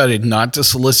you decided not to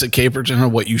solicit Caperton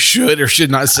on what you should or should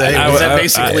not say? Was that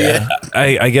basically it?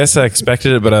 I guess I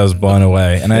expected it, but I was blown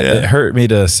away. And it hurt me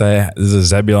to say this is a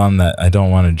Zebulon that I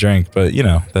don't want to drink, but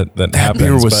that happens.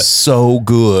 Beer was so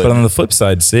good. But on the flip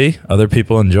side, other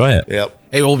people enjoy it. Yep.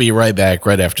 Hey, we'll be right back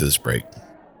right after this break.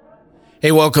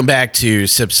 Hey, welcome back to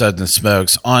Sip, Suds, and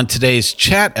Smokes. On today's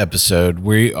chat episode,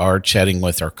 we are chatting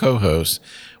with our co-host,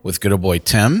 with good old boy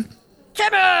Tim.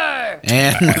 Timmy!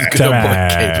 And good old boy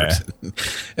Caperton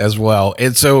as well.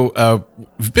 And so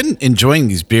we've been enjoying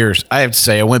these beers. I have to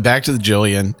say, I went back to the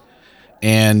Jillian,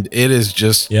 and it is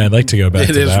just... Yeah, I'd like to go back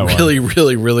to that one. It is really,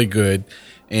 really, really good.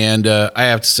 And I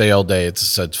have to say all day, it's a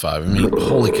Suds 5. I mean,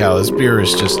 holy cow, this beer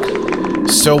is just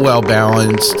so well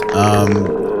balanced.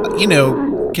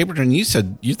 Caperton, you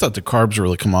said you thought the carbs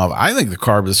really come off. I think the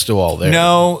carb is still all there.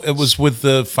 No, it was with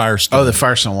the Firestone. Oh, the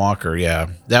Firestone Walker, yeah.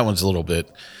 That one's a little bit,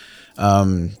 a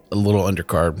little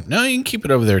undercarb. No, you can keep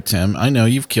it over there, Tim. I know,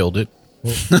 you've killed it.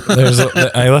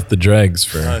 I left the dregs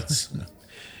for...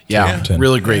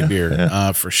 really great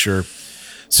beer, for sure.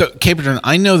 So, Caperton,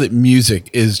 I know that music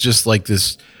is just like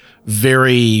this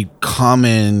very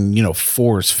common,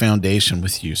 force foundation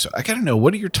with you. So I got to know,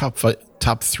 what are your top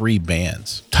 3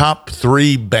 bands? Top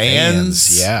 3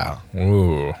 bands? Yeah.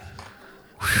 Ooh.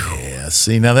 Yeah.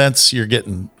 See, now you're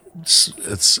getting.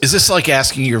 Is this like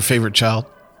asking your favorite child?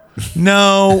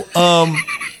 No.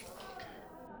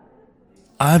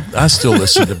 I still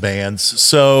listen to bands,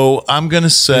 so I'm gonna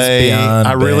say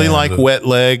I really like Wet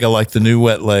Leg. I like the new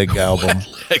Wet Leg album.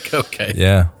 Wet Leg, okay.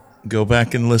 Yeah. Go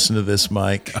back and listen to this,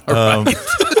 Mike.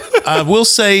 I will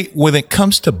say, when it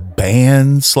comes to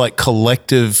bands, like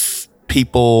collective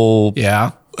people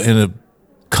in a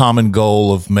common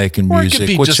goal of making music, it could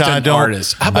be which just I an don't.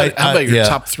 Artist. How about your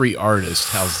top 3 artists?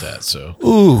 How's that? So,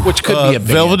 which could be a band.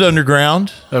 Velvet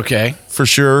Underground. Okay, for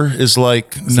sure is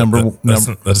like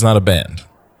That's not a band.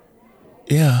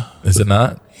 Yeah, is it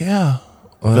not? Yeah,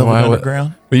 Velvet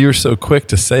Underground. But you were so quick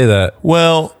to say that.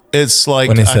 Well, it's like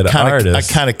when he said I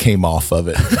kind of came off of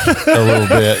it a little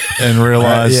bit and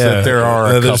realized that there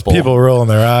are there's people rolling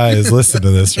their eyes. Listen to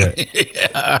this, right?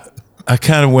 I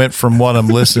kind of went from what I'm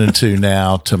listening to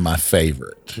now to my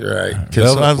favorite, right?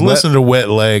 Because I've listened to Wet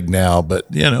Leg now, but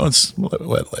it's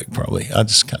Wet Leg probably. I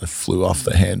just kind of flew off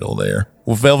the handle there.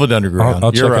 Well, Velvet Underground.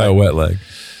 I'll check out Wet Leg.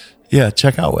 Yeah,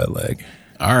 check out Wet Leg.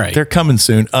 All right, they're coming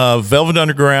soon. Velvet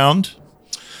Underground.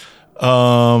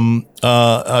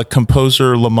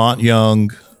 Composer Lamont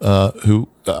Young, who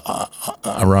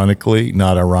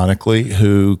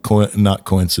not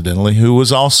coincidentally, who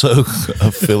was also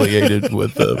affiliated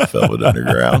with the Velvet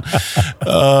Underground.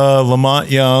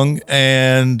 Lamont Young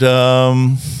and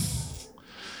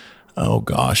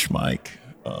Mike.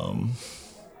 I'm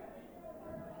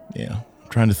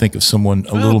trying to think of someone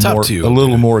a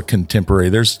little more contemporary.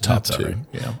 There's the top two. Right.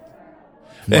 Yeah.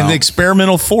 And the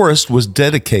Experimental Forest was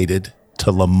dedicated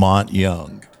to Lamont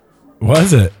Young.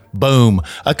 Was it? Boom.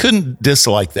 I couldn't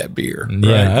dislike that beer.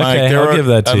 Yeah, right? okay, I'll give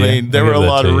that to you. I mean, there were a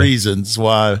lot of reasons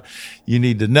why you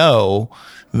need to know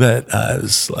that I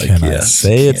was like, Can I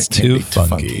say it's too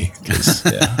funky?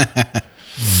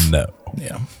 No.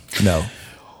 Yeah. No.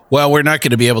 Well, we're not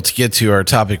going to be able to get to our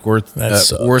topic worth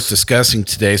discussing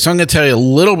today. So I'm going to tell you a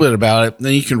little bit about it.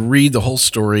 Then you can read the whole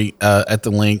story at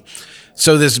the link.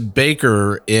 So this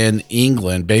baker in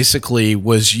England basically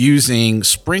was using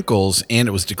sprinkles, and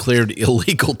it was declared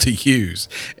illegal to use.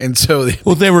 And so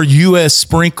they were U.S.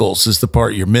 sprinkles is the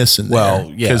part you're missing there.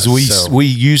 Well, yeah. Because we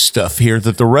use stuff here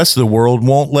that the rest of the world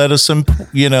won't let us,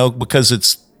 because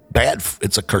it's bad.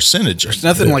 It's a carcinogen. There's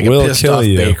nothing like a pissed off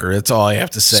baker. That's all I have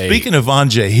to say. Speaking of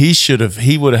Anjay,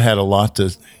 he would have had a lot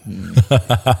to.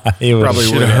 He probably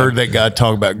should have heard that guy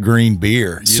talk about green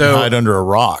beer. You'd hide under a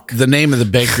rock. The name of the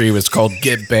bakery was called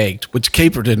Get Baked, which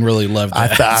Caperton really loved.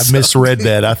 I misread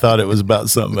that. I thought it was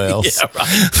about something else. Yeah,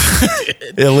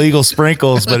 right. Illegal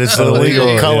sprinkles, but it's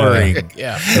illegal coloring.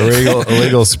 Yeah.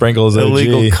 Illegal sprinkles.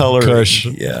 Illegal coloring. Kush.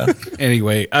 Yeah.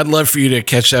 Anyway, I'd love for you to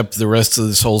catch up the rest of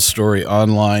this whole story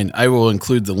online. I will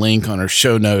include the link on our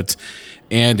show notes.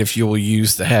 And if you will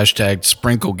use the hashtag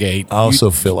Sprinklegate, I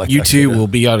also feel like you too will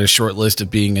be on a short list of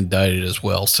being indicted as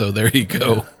well. So there you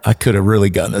go. Yeah. I could have really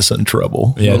gotten us in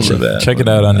trouble. Yeah, check it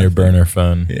out on your burner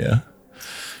phone. Yeah.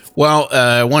 Well,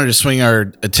 I wanted to swing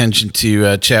our attention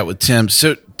to chat with Tim.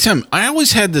 So, Tim, I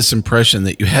always had this impression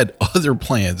that you had other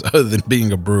plans other than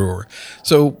being a brewer.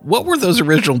 So what were those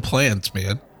original plans,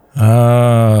 man?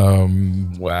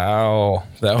 Wow.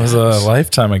 That was a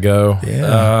lifetime ago.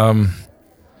 Yeah.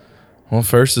 Well,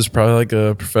 first is probably like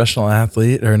a professional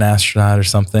athlete or an astronaut or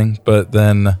something. But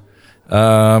then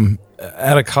out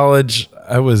of college,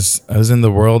 I was in the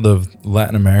world of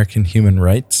Latin American human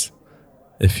rights,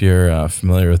 if you're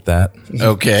familiar with that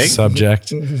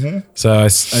subject. Mm-hmm. So I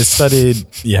studied,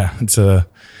 it's a...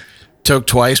 Toke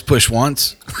twice, push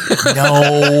once?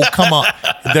 No, come on.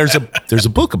 There's a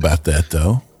book about that,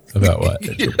 though. About what?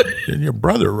 Your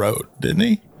brother wrote, didn't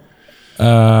he?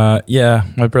 Yeah,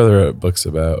 my brother wrote books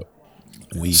about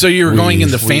weed. So you were going in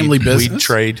the family business? Weed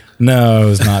trade? No, I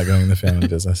was not going in the family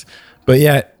business. But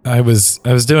yeah, I was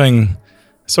doing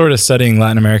sort of studying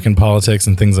Latin American politics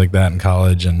and things like that in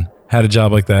college, and had a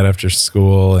job like that after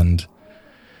school. And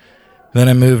then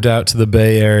I moved out to the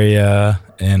Bay Area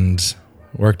and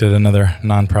worked at another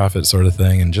nonprofit sort of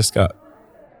thing, and I just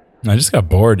got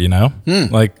bored,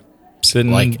 like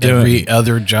sitting like doing every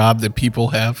other job that people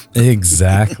have.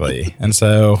 Exactly. And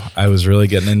so I was really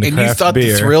getting into craft beer. And you thought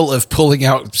the thrill of pulling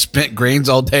out spent grains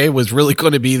all day was really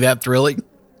going to be that thrilling?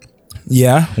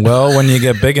 Yeah. Well, when you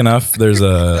get big enough, there's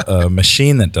a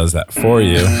machine that does that for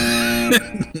you.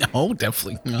 No,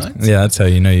 definitely not. Yeah, that's how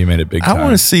you know you made it big time. I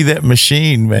want to see that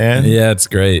machine, man. Yeah, it's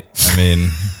great. I mean,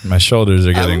 my shoulders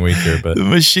are getting weaker, but the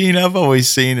machine I've always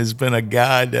seen has been a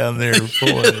guy down there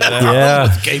pulling it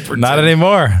out. Yeah, not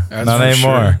anymore. Not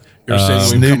anymore.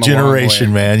 Sure. New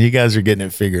generation, man. You guys are getting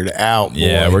it figured out. Boy.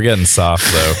 Yeah, we're getting soft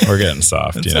though. We're getting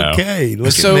soft. It's okay.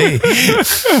 Look at me.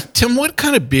 Tim, what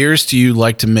kind of beers do you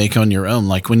like to make on your own?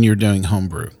 Like when you're doing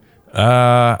homebrew?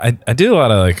 I do a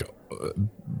lot of like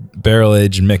barrel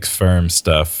aged mixed firm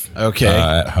stuff. Okay.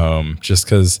 At home, just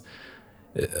because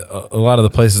a lot of the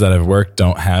places that I've worked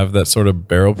don't have that sort of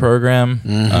barrel program.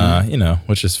 Mm-hmm.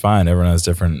 Which is fine. Everyone has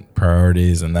different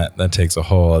priorities, and that takes a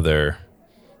whole other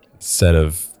set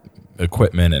of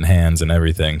equipment and hands and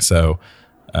everything. So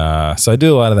I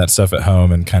do a lot of that stuff at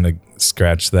home and kind of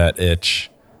scratch that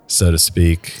itch, so to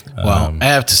speak. Well, I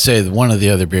have to say that one of the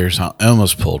other beers I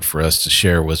almost pulled for us to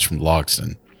share was from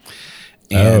Logsdon.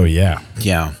 And yeah.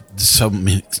 So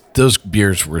those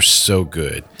beers were so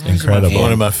good, incredible.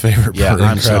 One of my favorite. Yeah,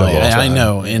 I'm sorry. I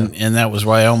know, and that was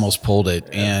why I almost pulled it.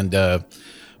 And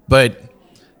but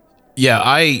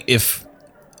yeah, if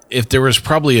there was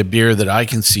probably a beer that I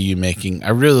can see you making, I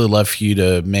really love for you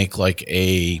to make like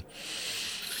a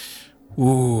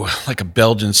Ooh, like a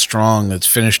Belgian strong that's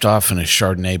finished off in a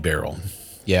Chardonnay barrel.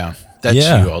 Yeah, that's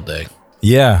you all day.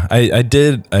 Yeah, I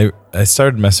did. I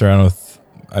started messing around with,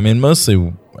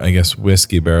 mostly, I guess,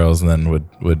 whiskey barrels, and then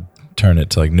would turn it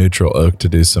to like neutral oak to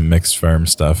do some mixed firm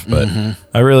stuff. But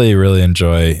I really, really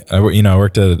enjoy, I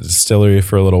worked at a distillery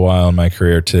for a little while in my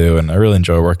career too, and I really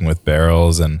enjoy working with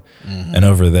barrels. And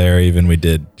over there, even we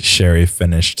did sherry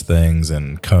finished things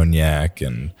and cognac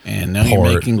and now port.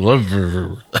 You're making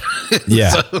liver.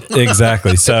 Yeah,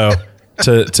 exactly. So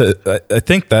I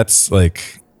think that's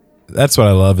what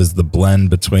I love is the blend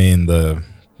between the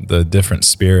different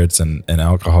spirits and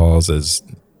alcohols is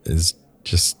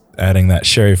just adding that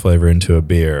sherry flavor into a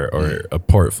beer or a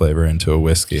port flavor into a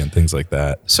whiskey and things like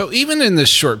that. So even in this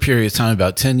short period of time,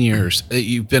 about 10 years,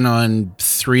 you've been on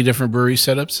 3 different brewery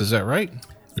setups. Is that right?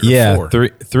 Or 4?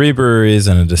 Three breweries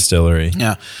and a distillery.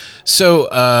 Yeah.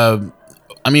 So,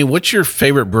 what's your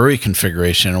favorite brewery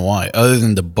configuration and why? Other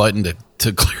than the button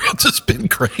to clear out the spin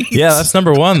crates. Yeah, that's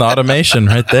number 1, the automation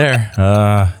right there.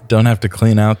 Don't have to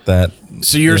clean out that.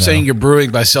 So you're saying you're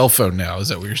brewing by cell phone now? Is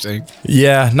that what you're saying?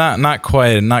 Yeah, not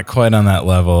quite on that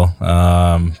level,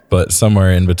 but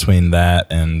somewhere in between that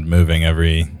and moving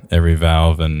every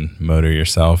valve and motor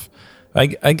yourself.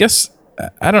 I guess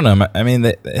I don't know.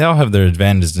 They all have their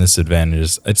advantages and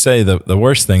disadvantages. I'd say the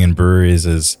worst thing in breweries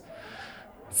is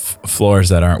floors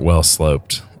that aren't well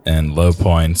sloped and low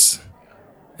points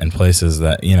and places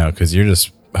that because you're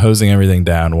just hosing everything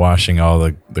down, washing all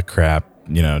the crap,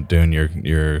 doing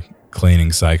your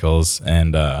cleaning cycles,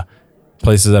 and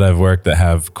places that I've worked that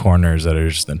have corners that are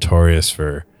just notorious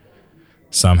for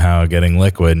somehow getting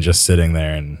liquid and just sitting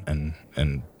there and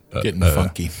getting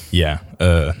funky. Yeah.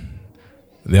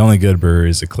 The only good brewery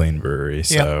is a clean brewery,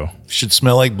 so should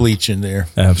smell like bleach in there.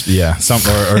 Yeah,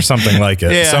 or something like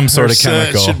it. Some sort of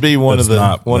chemical. Should be one of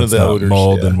the odors.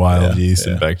 Mold and wild yeast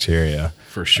and bacteria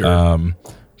for sure.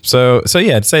 So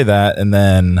I'd say that, and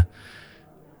then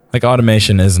like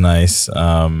automation is nice.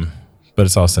 But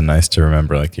it's also nice to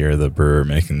remember like you're the brewer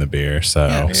making the beer.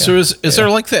 So So is there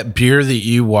like that beer that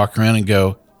you walk around and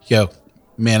go, yo,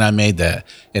 man, I made that,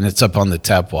 and it's up on the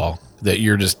tap wall that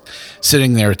you're just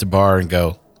sitting there at the bar and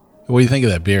go, what do you think of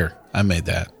that beer? I made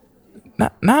that.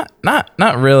 Not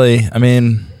really.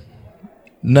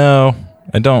 No,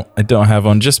 I don't have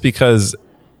one, just because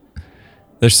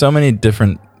there's so many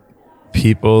different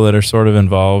people that are sort of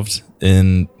involved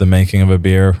in the making of a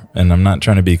beer, and I'm not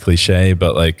trying to be cliche,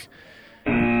 but like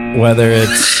whether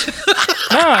it's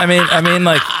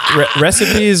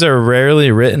recipes are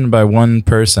rarely written by one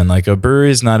person. Like a brewery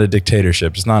is not a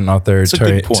dictatorship. It's not an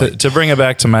authoritarian. To bring it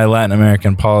back to my Latin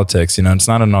American politics, it's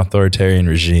not an authoritarian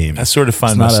regime. I sort of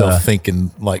find myself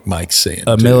thinking like Mike's saying,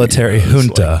 a military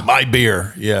junta. Like my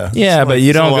beer, yeah, but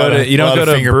you don't go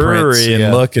to a brewery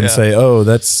and look and say, oh,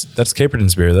 that's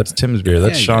Caperton's beer, that's Tim's beer,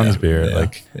 that's Sean's beer.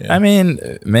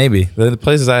 Maybe the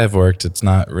places I have worked, it's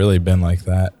not really been like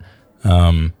that.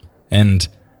 And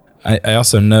I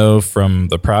also know from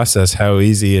the process how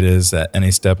easy it is that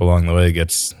any step along the way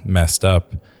gets messed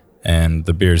up and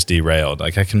the beer's derailed.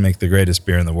 Like I can make the greatest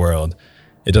beer in the world.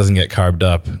 It doesn't get carved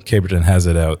up. Caperton has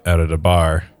it out at a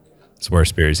bar. It's the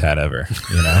worst beer he's had ever,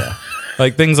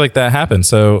 Like things like that happen.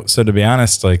 So to be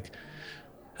honest, like,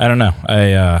 I don't know.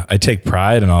 I take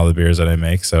pride in all the beers that I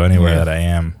make. So anywhere that I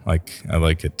am, like I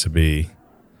like it to be,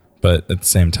 but at the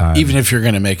same time, even if you're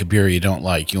going to make a beer you don't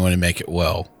like, you want to make it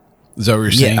well. Is that what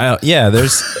you're saying?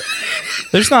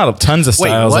 There's not tons of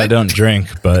styles I don't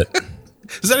drink, but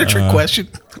is that a trick question?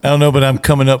 I don't know, but I'm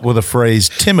coming up with a phrase: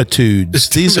 Timitudes.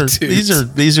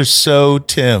 These are so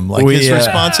Tim. Like his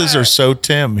responses are so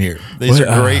Tim here. These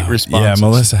are great responses. Yeah,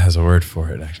 Melissa has a word for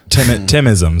it. Actually,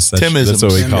 Timisms. That's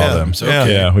what we call them.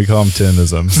 Okay. Yeah, we call them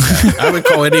Timisms. I would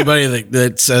call anybody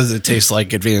that says it tastes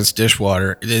like advanced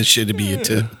dishwater. It should be a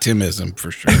Timism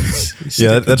for sure.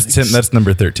 Yeah, that's Tim. That's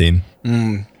number 13.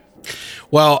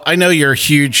 Well, I know you're a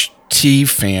huge tea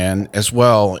fan as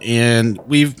well, and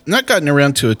we've not gotten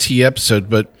around to a tea episode,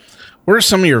 but what are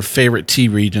some of your favorite tea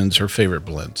regions or favorite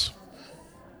blends?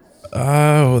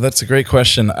 Oh, that's a great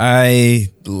question.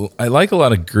 I like a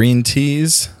lot of green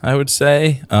teas, I would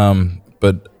say,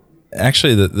 but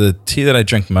actually the tea that I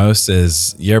drink most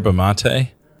is yerba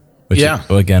mate, which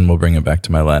again, we'll bring it back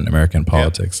to my Latin American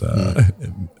politics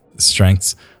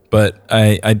strengths. But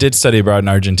I did study abroad in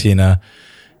Argentina.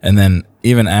 And then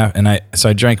so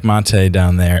I drank mate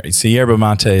down there. So yerba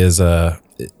mate is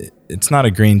it's not a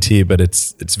green tea, but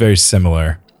it's very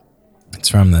similar. It's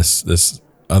from this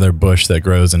other bush that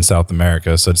grows in South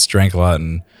America. So it's drank a lot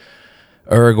in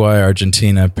Uruguay,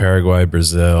 Argentina, Paraguay,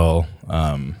 Brazil,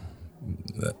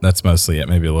 that's mostly it.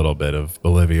 Maybe a little bit of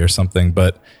Bolivia or something,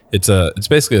 but it's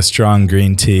basically a strong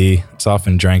green tea. It's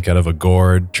often drank out of a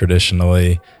gourd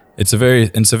traditionally. It's a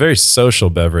very social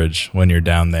beverage when you're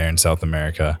down there in South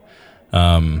America.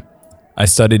 I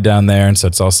studied down there, and so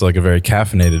it's also like a very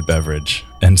caffeinated beverage.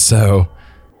 And so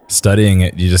studying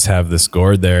it, you just have this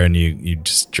gourd there, and you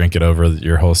just drink it over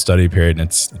your whole study period, and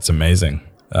it's amazing.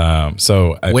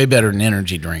 Way better than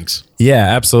energy drinks. Yeah,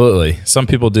 absolutely. Some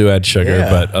people do add sugar,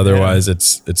 but otherwise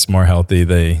it's more healthy.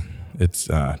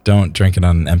 Don't drink it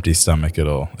on an empty stomach.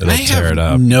 It'll tear it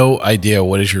up. No idea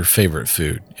what is your favorite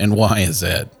food and why is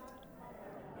that?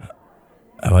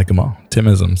 I like them all.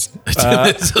 Timisms.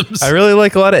 I really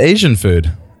like a lot of Asian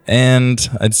food, and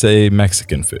I'd say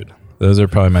Mexican food. Those are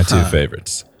probably my two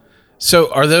favorites.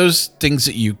 So are those things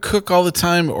that you cook all the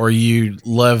time, or you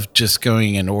love just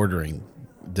going and ordering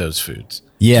those foods?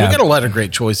 Yeah. We got a lot of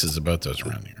great choices about those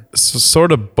around here. So,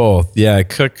 sort of both. Yeah, I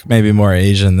cook maybe more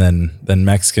Asian than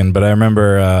Mexican, but I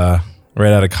remember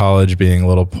right out of college being a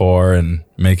little poor and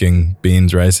making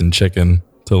beans, rice, and chicken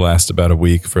to last about a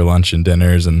week for lunch and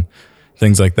dinners and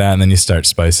things like that. And then you start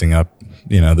spicing up,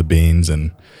 the beans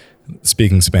and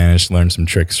speaking Spanish, learn some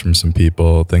tricks from some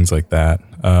people, things like that.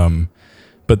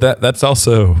 But that's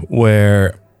also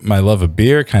where my love of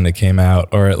beer kind of came out,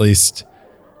 or at least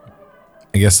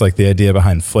I guess like the idea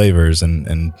behind flavors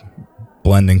and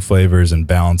blending flavors and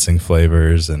balancing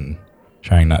flavors and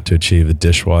trying not to achieve the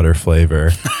dishwater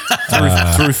flavor.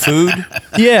 Through food?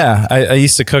 Yeah. I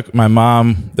used to cook. My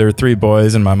mom, there were 3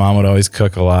 boys, and my mom would always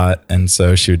cook a lot. And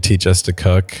so she would teach us to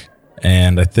cook.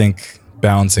 And I think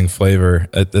balancing flavor,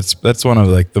 that's one of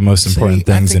like the most important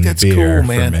things in beer. Cool,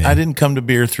 man. For me. I didn't come to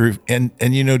beer through, and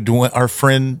Dwayne, our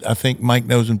friend, I think Mike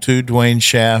knows him too, Dwayne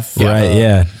Schaff. Right,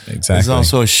 yeah, exactly. He's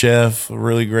also a chef, a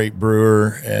really great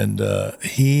brewer, and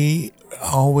he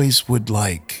always would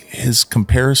like his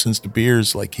comparisons to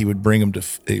beers. Like he would bring them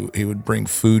he would bring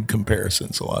food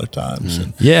comparisons a lot of times.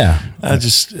 And yeah,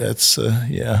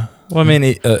 yeah. Well, I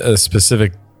mean, a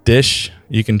specific dish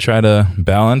you can try to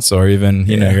balance, or even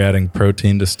you're adding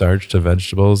protein to starch to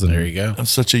vegetables, and there you go. I'm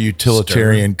such a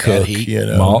utilitarian cook,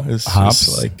 malt, it's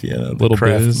hops, like little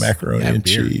Kraft booze, macaroni and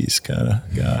cheese kind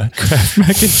of guy. Kraft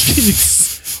mac and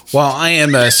cheese. Well, I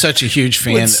am such a huge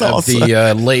fan of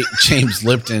the late James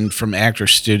Lipton from Actor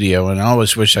Studio, and I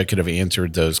always wish I could have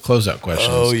answered those closeout questions.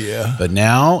 Oh, yeah. But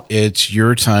now it's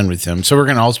your time with Tim. So we're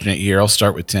going to alternate here. I'll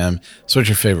start with Tim. So what's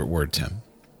your favorite word, Tim?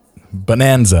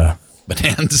 Bonanza.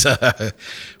 Bonanza.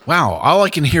 Wow. All I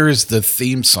can hear is the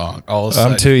theme song.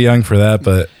 I'm too young for that,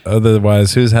 but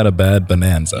otherwise, who's had a bad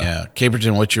bonanza? Yeah.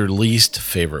 Caperton, what's your least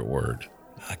favorite word?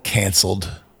 Canceled.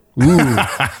 Ooh.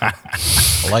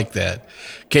 I like that.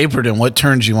 Caperton, what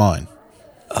turns you on?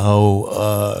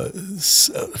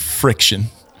 Friction.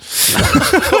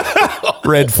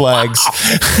 Red flags.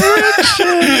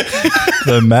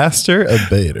 The master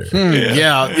abater.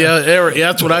 Yeah,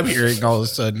 that's what I'm hearing all of a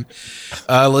sudden.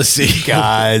 Let's see.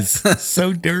 Guys,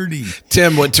 so dirty.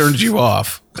 Tim, what turns you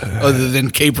off? Other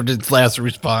than Caperton's last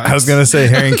response. I was going to say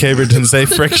hearing Caperton say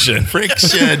friction.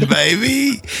 Friction,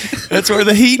 baby. That's where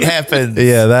the heat happens.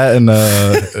 Yeah, that and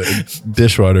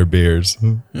dishwater beers.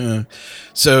 Yeah.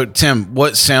 So, Tim,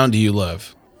 what sound do you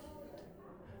love?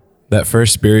 That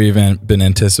first beer you've been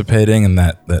anticipating, and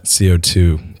that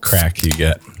CO2 crack you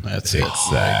get. That's it.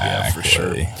 Yeah, for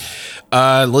sure.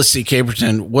 Let's see,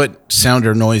 Caperton, what sound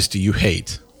or noise do you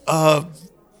hate? The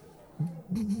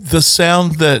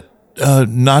sound that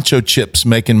nacho chips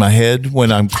make in my head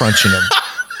when I'm crunching them.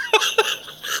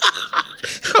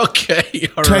 Okay,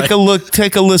 all right.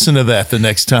 Take a listen to that the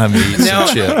next time you eat some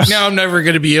chips. Now I'm never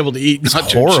going to be able to eat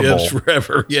nacho chips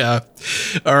forever. Yeah.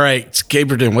 All right,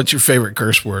 Caperton, what's your favorite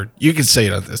curse word? You can say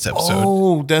it on this episode.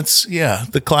 Oh,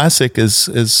 the classic is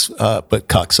but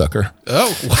cocksucker.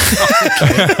 Oh,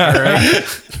 okay. All right.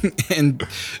 And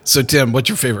so, Tim, what's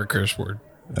your favorite curse word?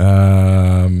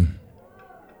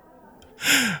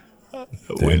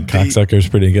 Cocksucker's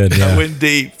pretty good. Yeah. I went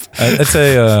deep. I'd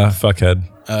say fuckhead.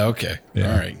 Okay.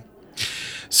 Yeah. All right.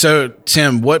 So,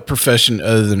 Tim, what profession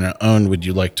other than our own would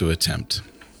you like to attempt?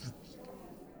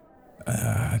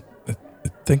 I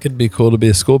think it'd be cool to be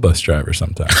a school bus driver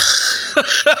sometime.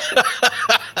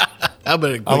 How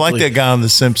about it quickly? I like that guy on The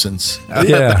Simpsons. How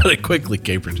about it quickly,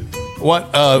 Caperton? What?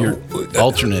 Your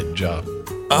alternate job.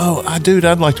 Oh, I'd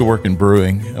like to work in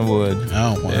brewing. I would.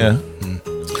 Oh, wow. Yeah.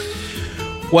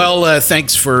 Well,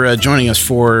 thanks for joining us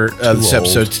for this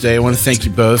episode today. I want to thank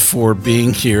you both for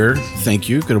being here. Thank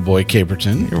you, good old boy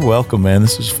Caperton. You're welcome, man.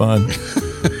 This was fun.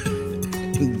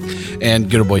 And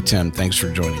good old boy Tim, thanks for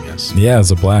joining us. Yeah, it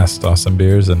was a blast. Awesome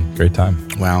beers and great time.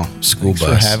 Wow, school Thanks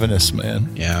bus. for having us, man.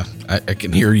 Yeah, I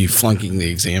can hear you flunking the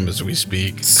exam as we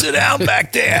speak. Sit down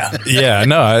back there. Yeah,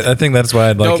 no, I think that's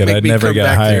why I'd like Don't it. make I'd me never come get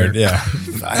back hired. there. Yeah.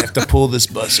 I have to pull this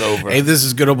bus over. Hey, this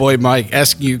is good old boy Mike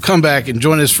asking you to come back and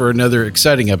join us for another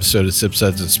exciting episode of Sip,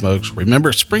 Suds, and Smokes.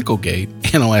 Remember Sprinklegate,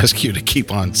 and I'll ask you to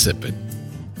keep on sipping.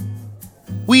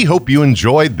 We hope you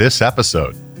enjoyed this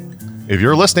episode. If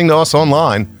you're listening to us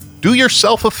online, do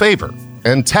yourself a favor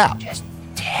and tap it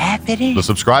in. the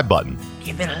subscribe button.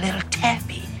 Give it a little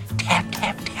tappy.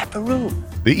 Tap-a-roo.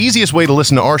 The easiest way to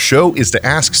listen to our show is to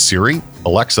ask Siri,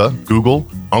 Alexa, Google,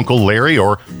 Uncle Larry,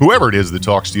 or whoever it is that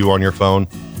talks to you on your phone.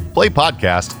 Play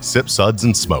podcast Sip, Suds,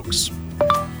 and Smokes.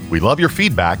 We love your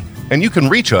feedback, and you can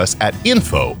reach us at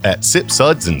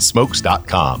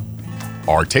info@sipsudsandsmokes.com.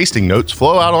 Our tasting notes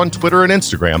flow out on Twitter and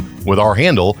Instagram with our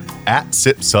handle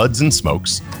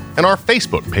 @SipSudsAndSmokes, and our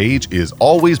Facebook page is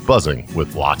always buzzing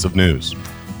with lots of news.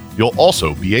 You'll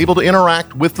also be able to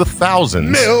interact with the thousands,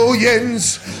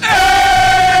 Millions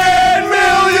and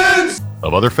millions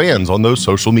of other fans on those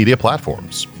social media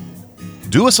platforms.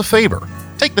 Do us a favor.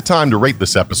 Take the time to rate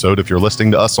this episode if you're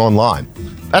listening to us online.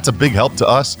 That's a big help to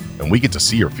us, and we get to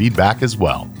see your feedback as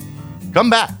well. Come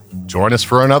back, join us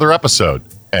for another episode,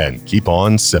 and keep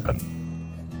on sipping.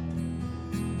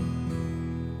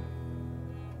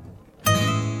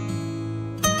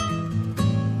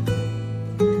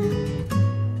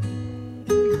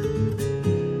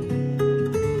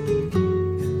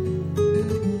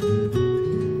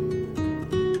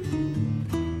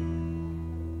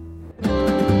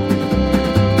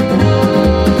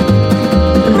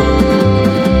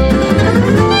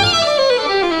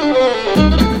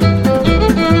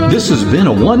 This has been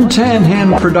a One Tan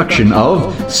Hand production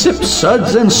of Sip,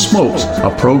 Suds, and Smokes, a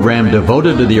program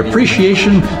devoted to the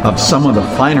appreciation of some of the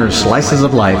finer slices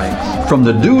of life. From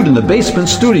the Dude in the Basement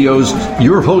Studios,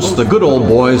 your hosts, the Good Old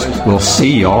Boys, will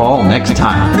see you all next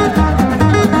time.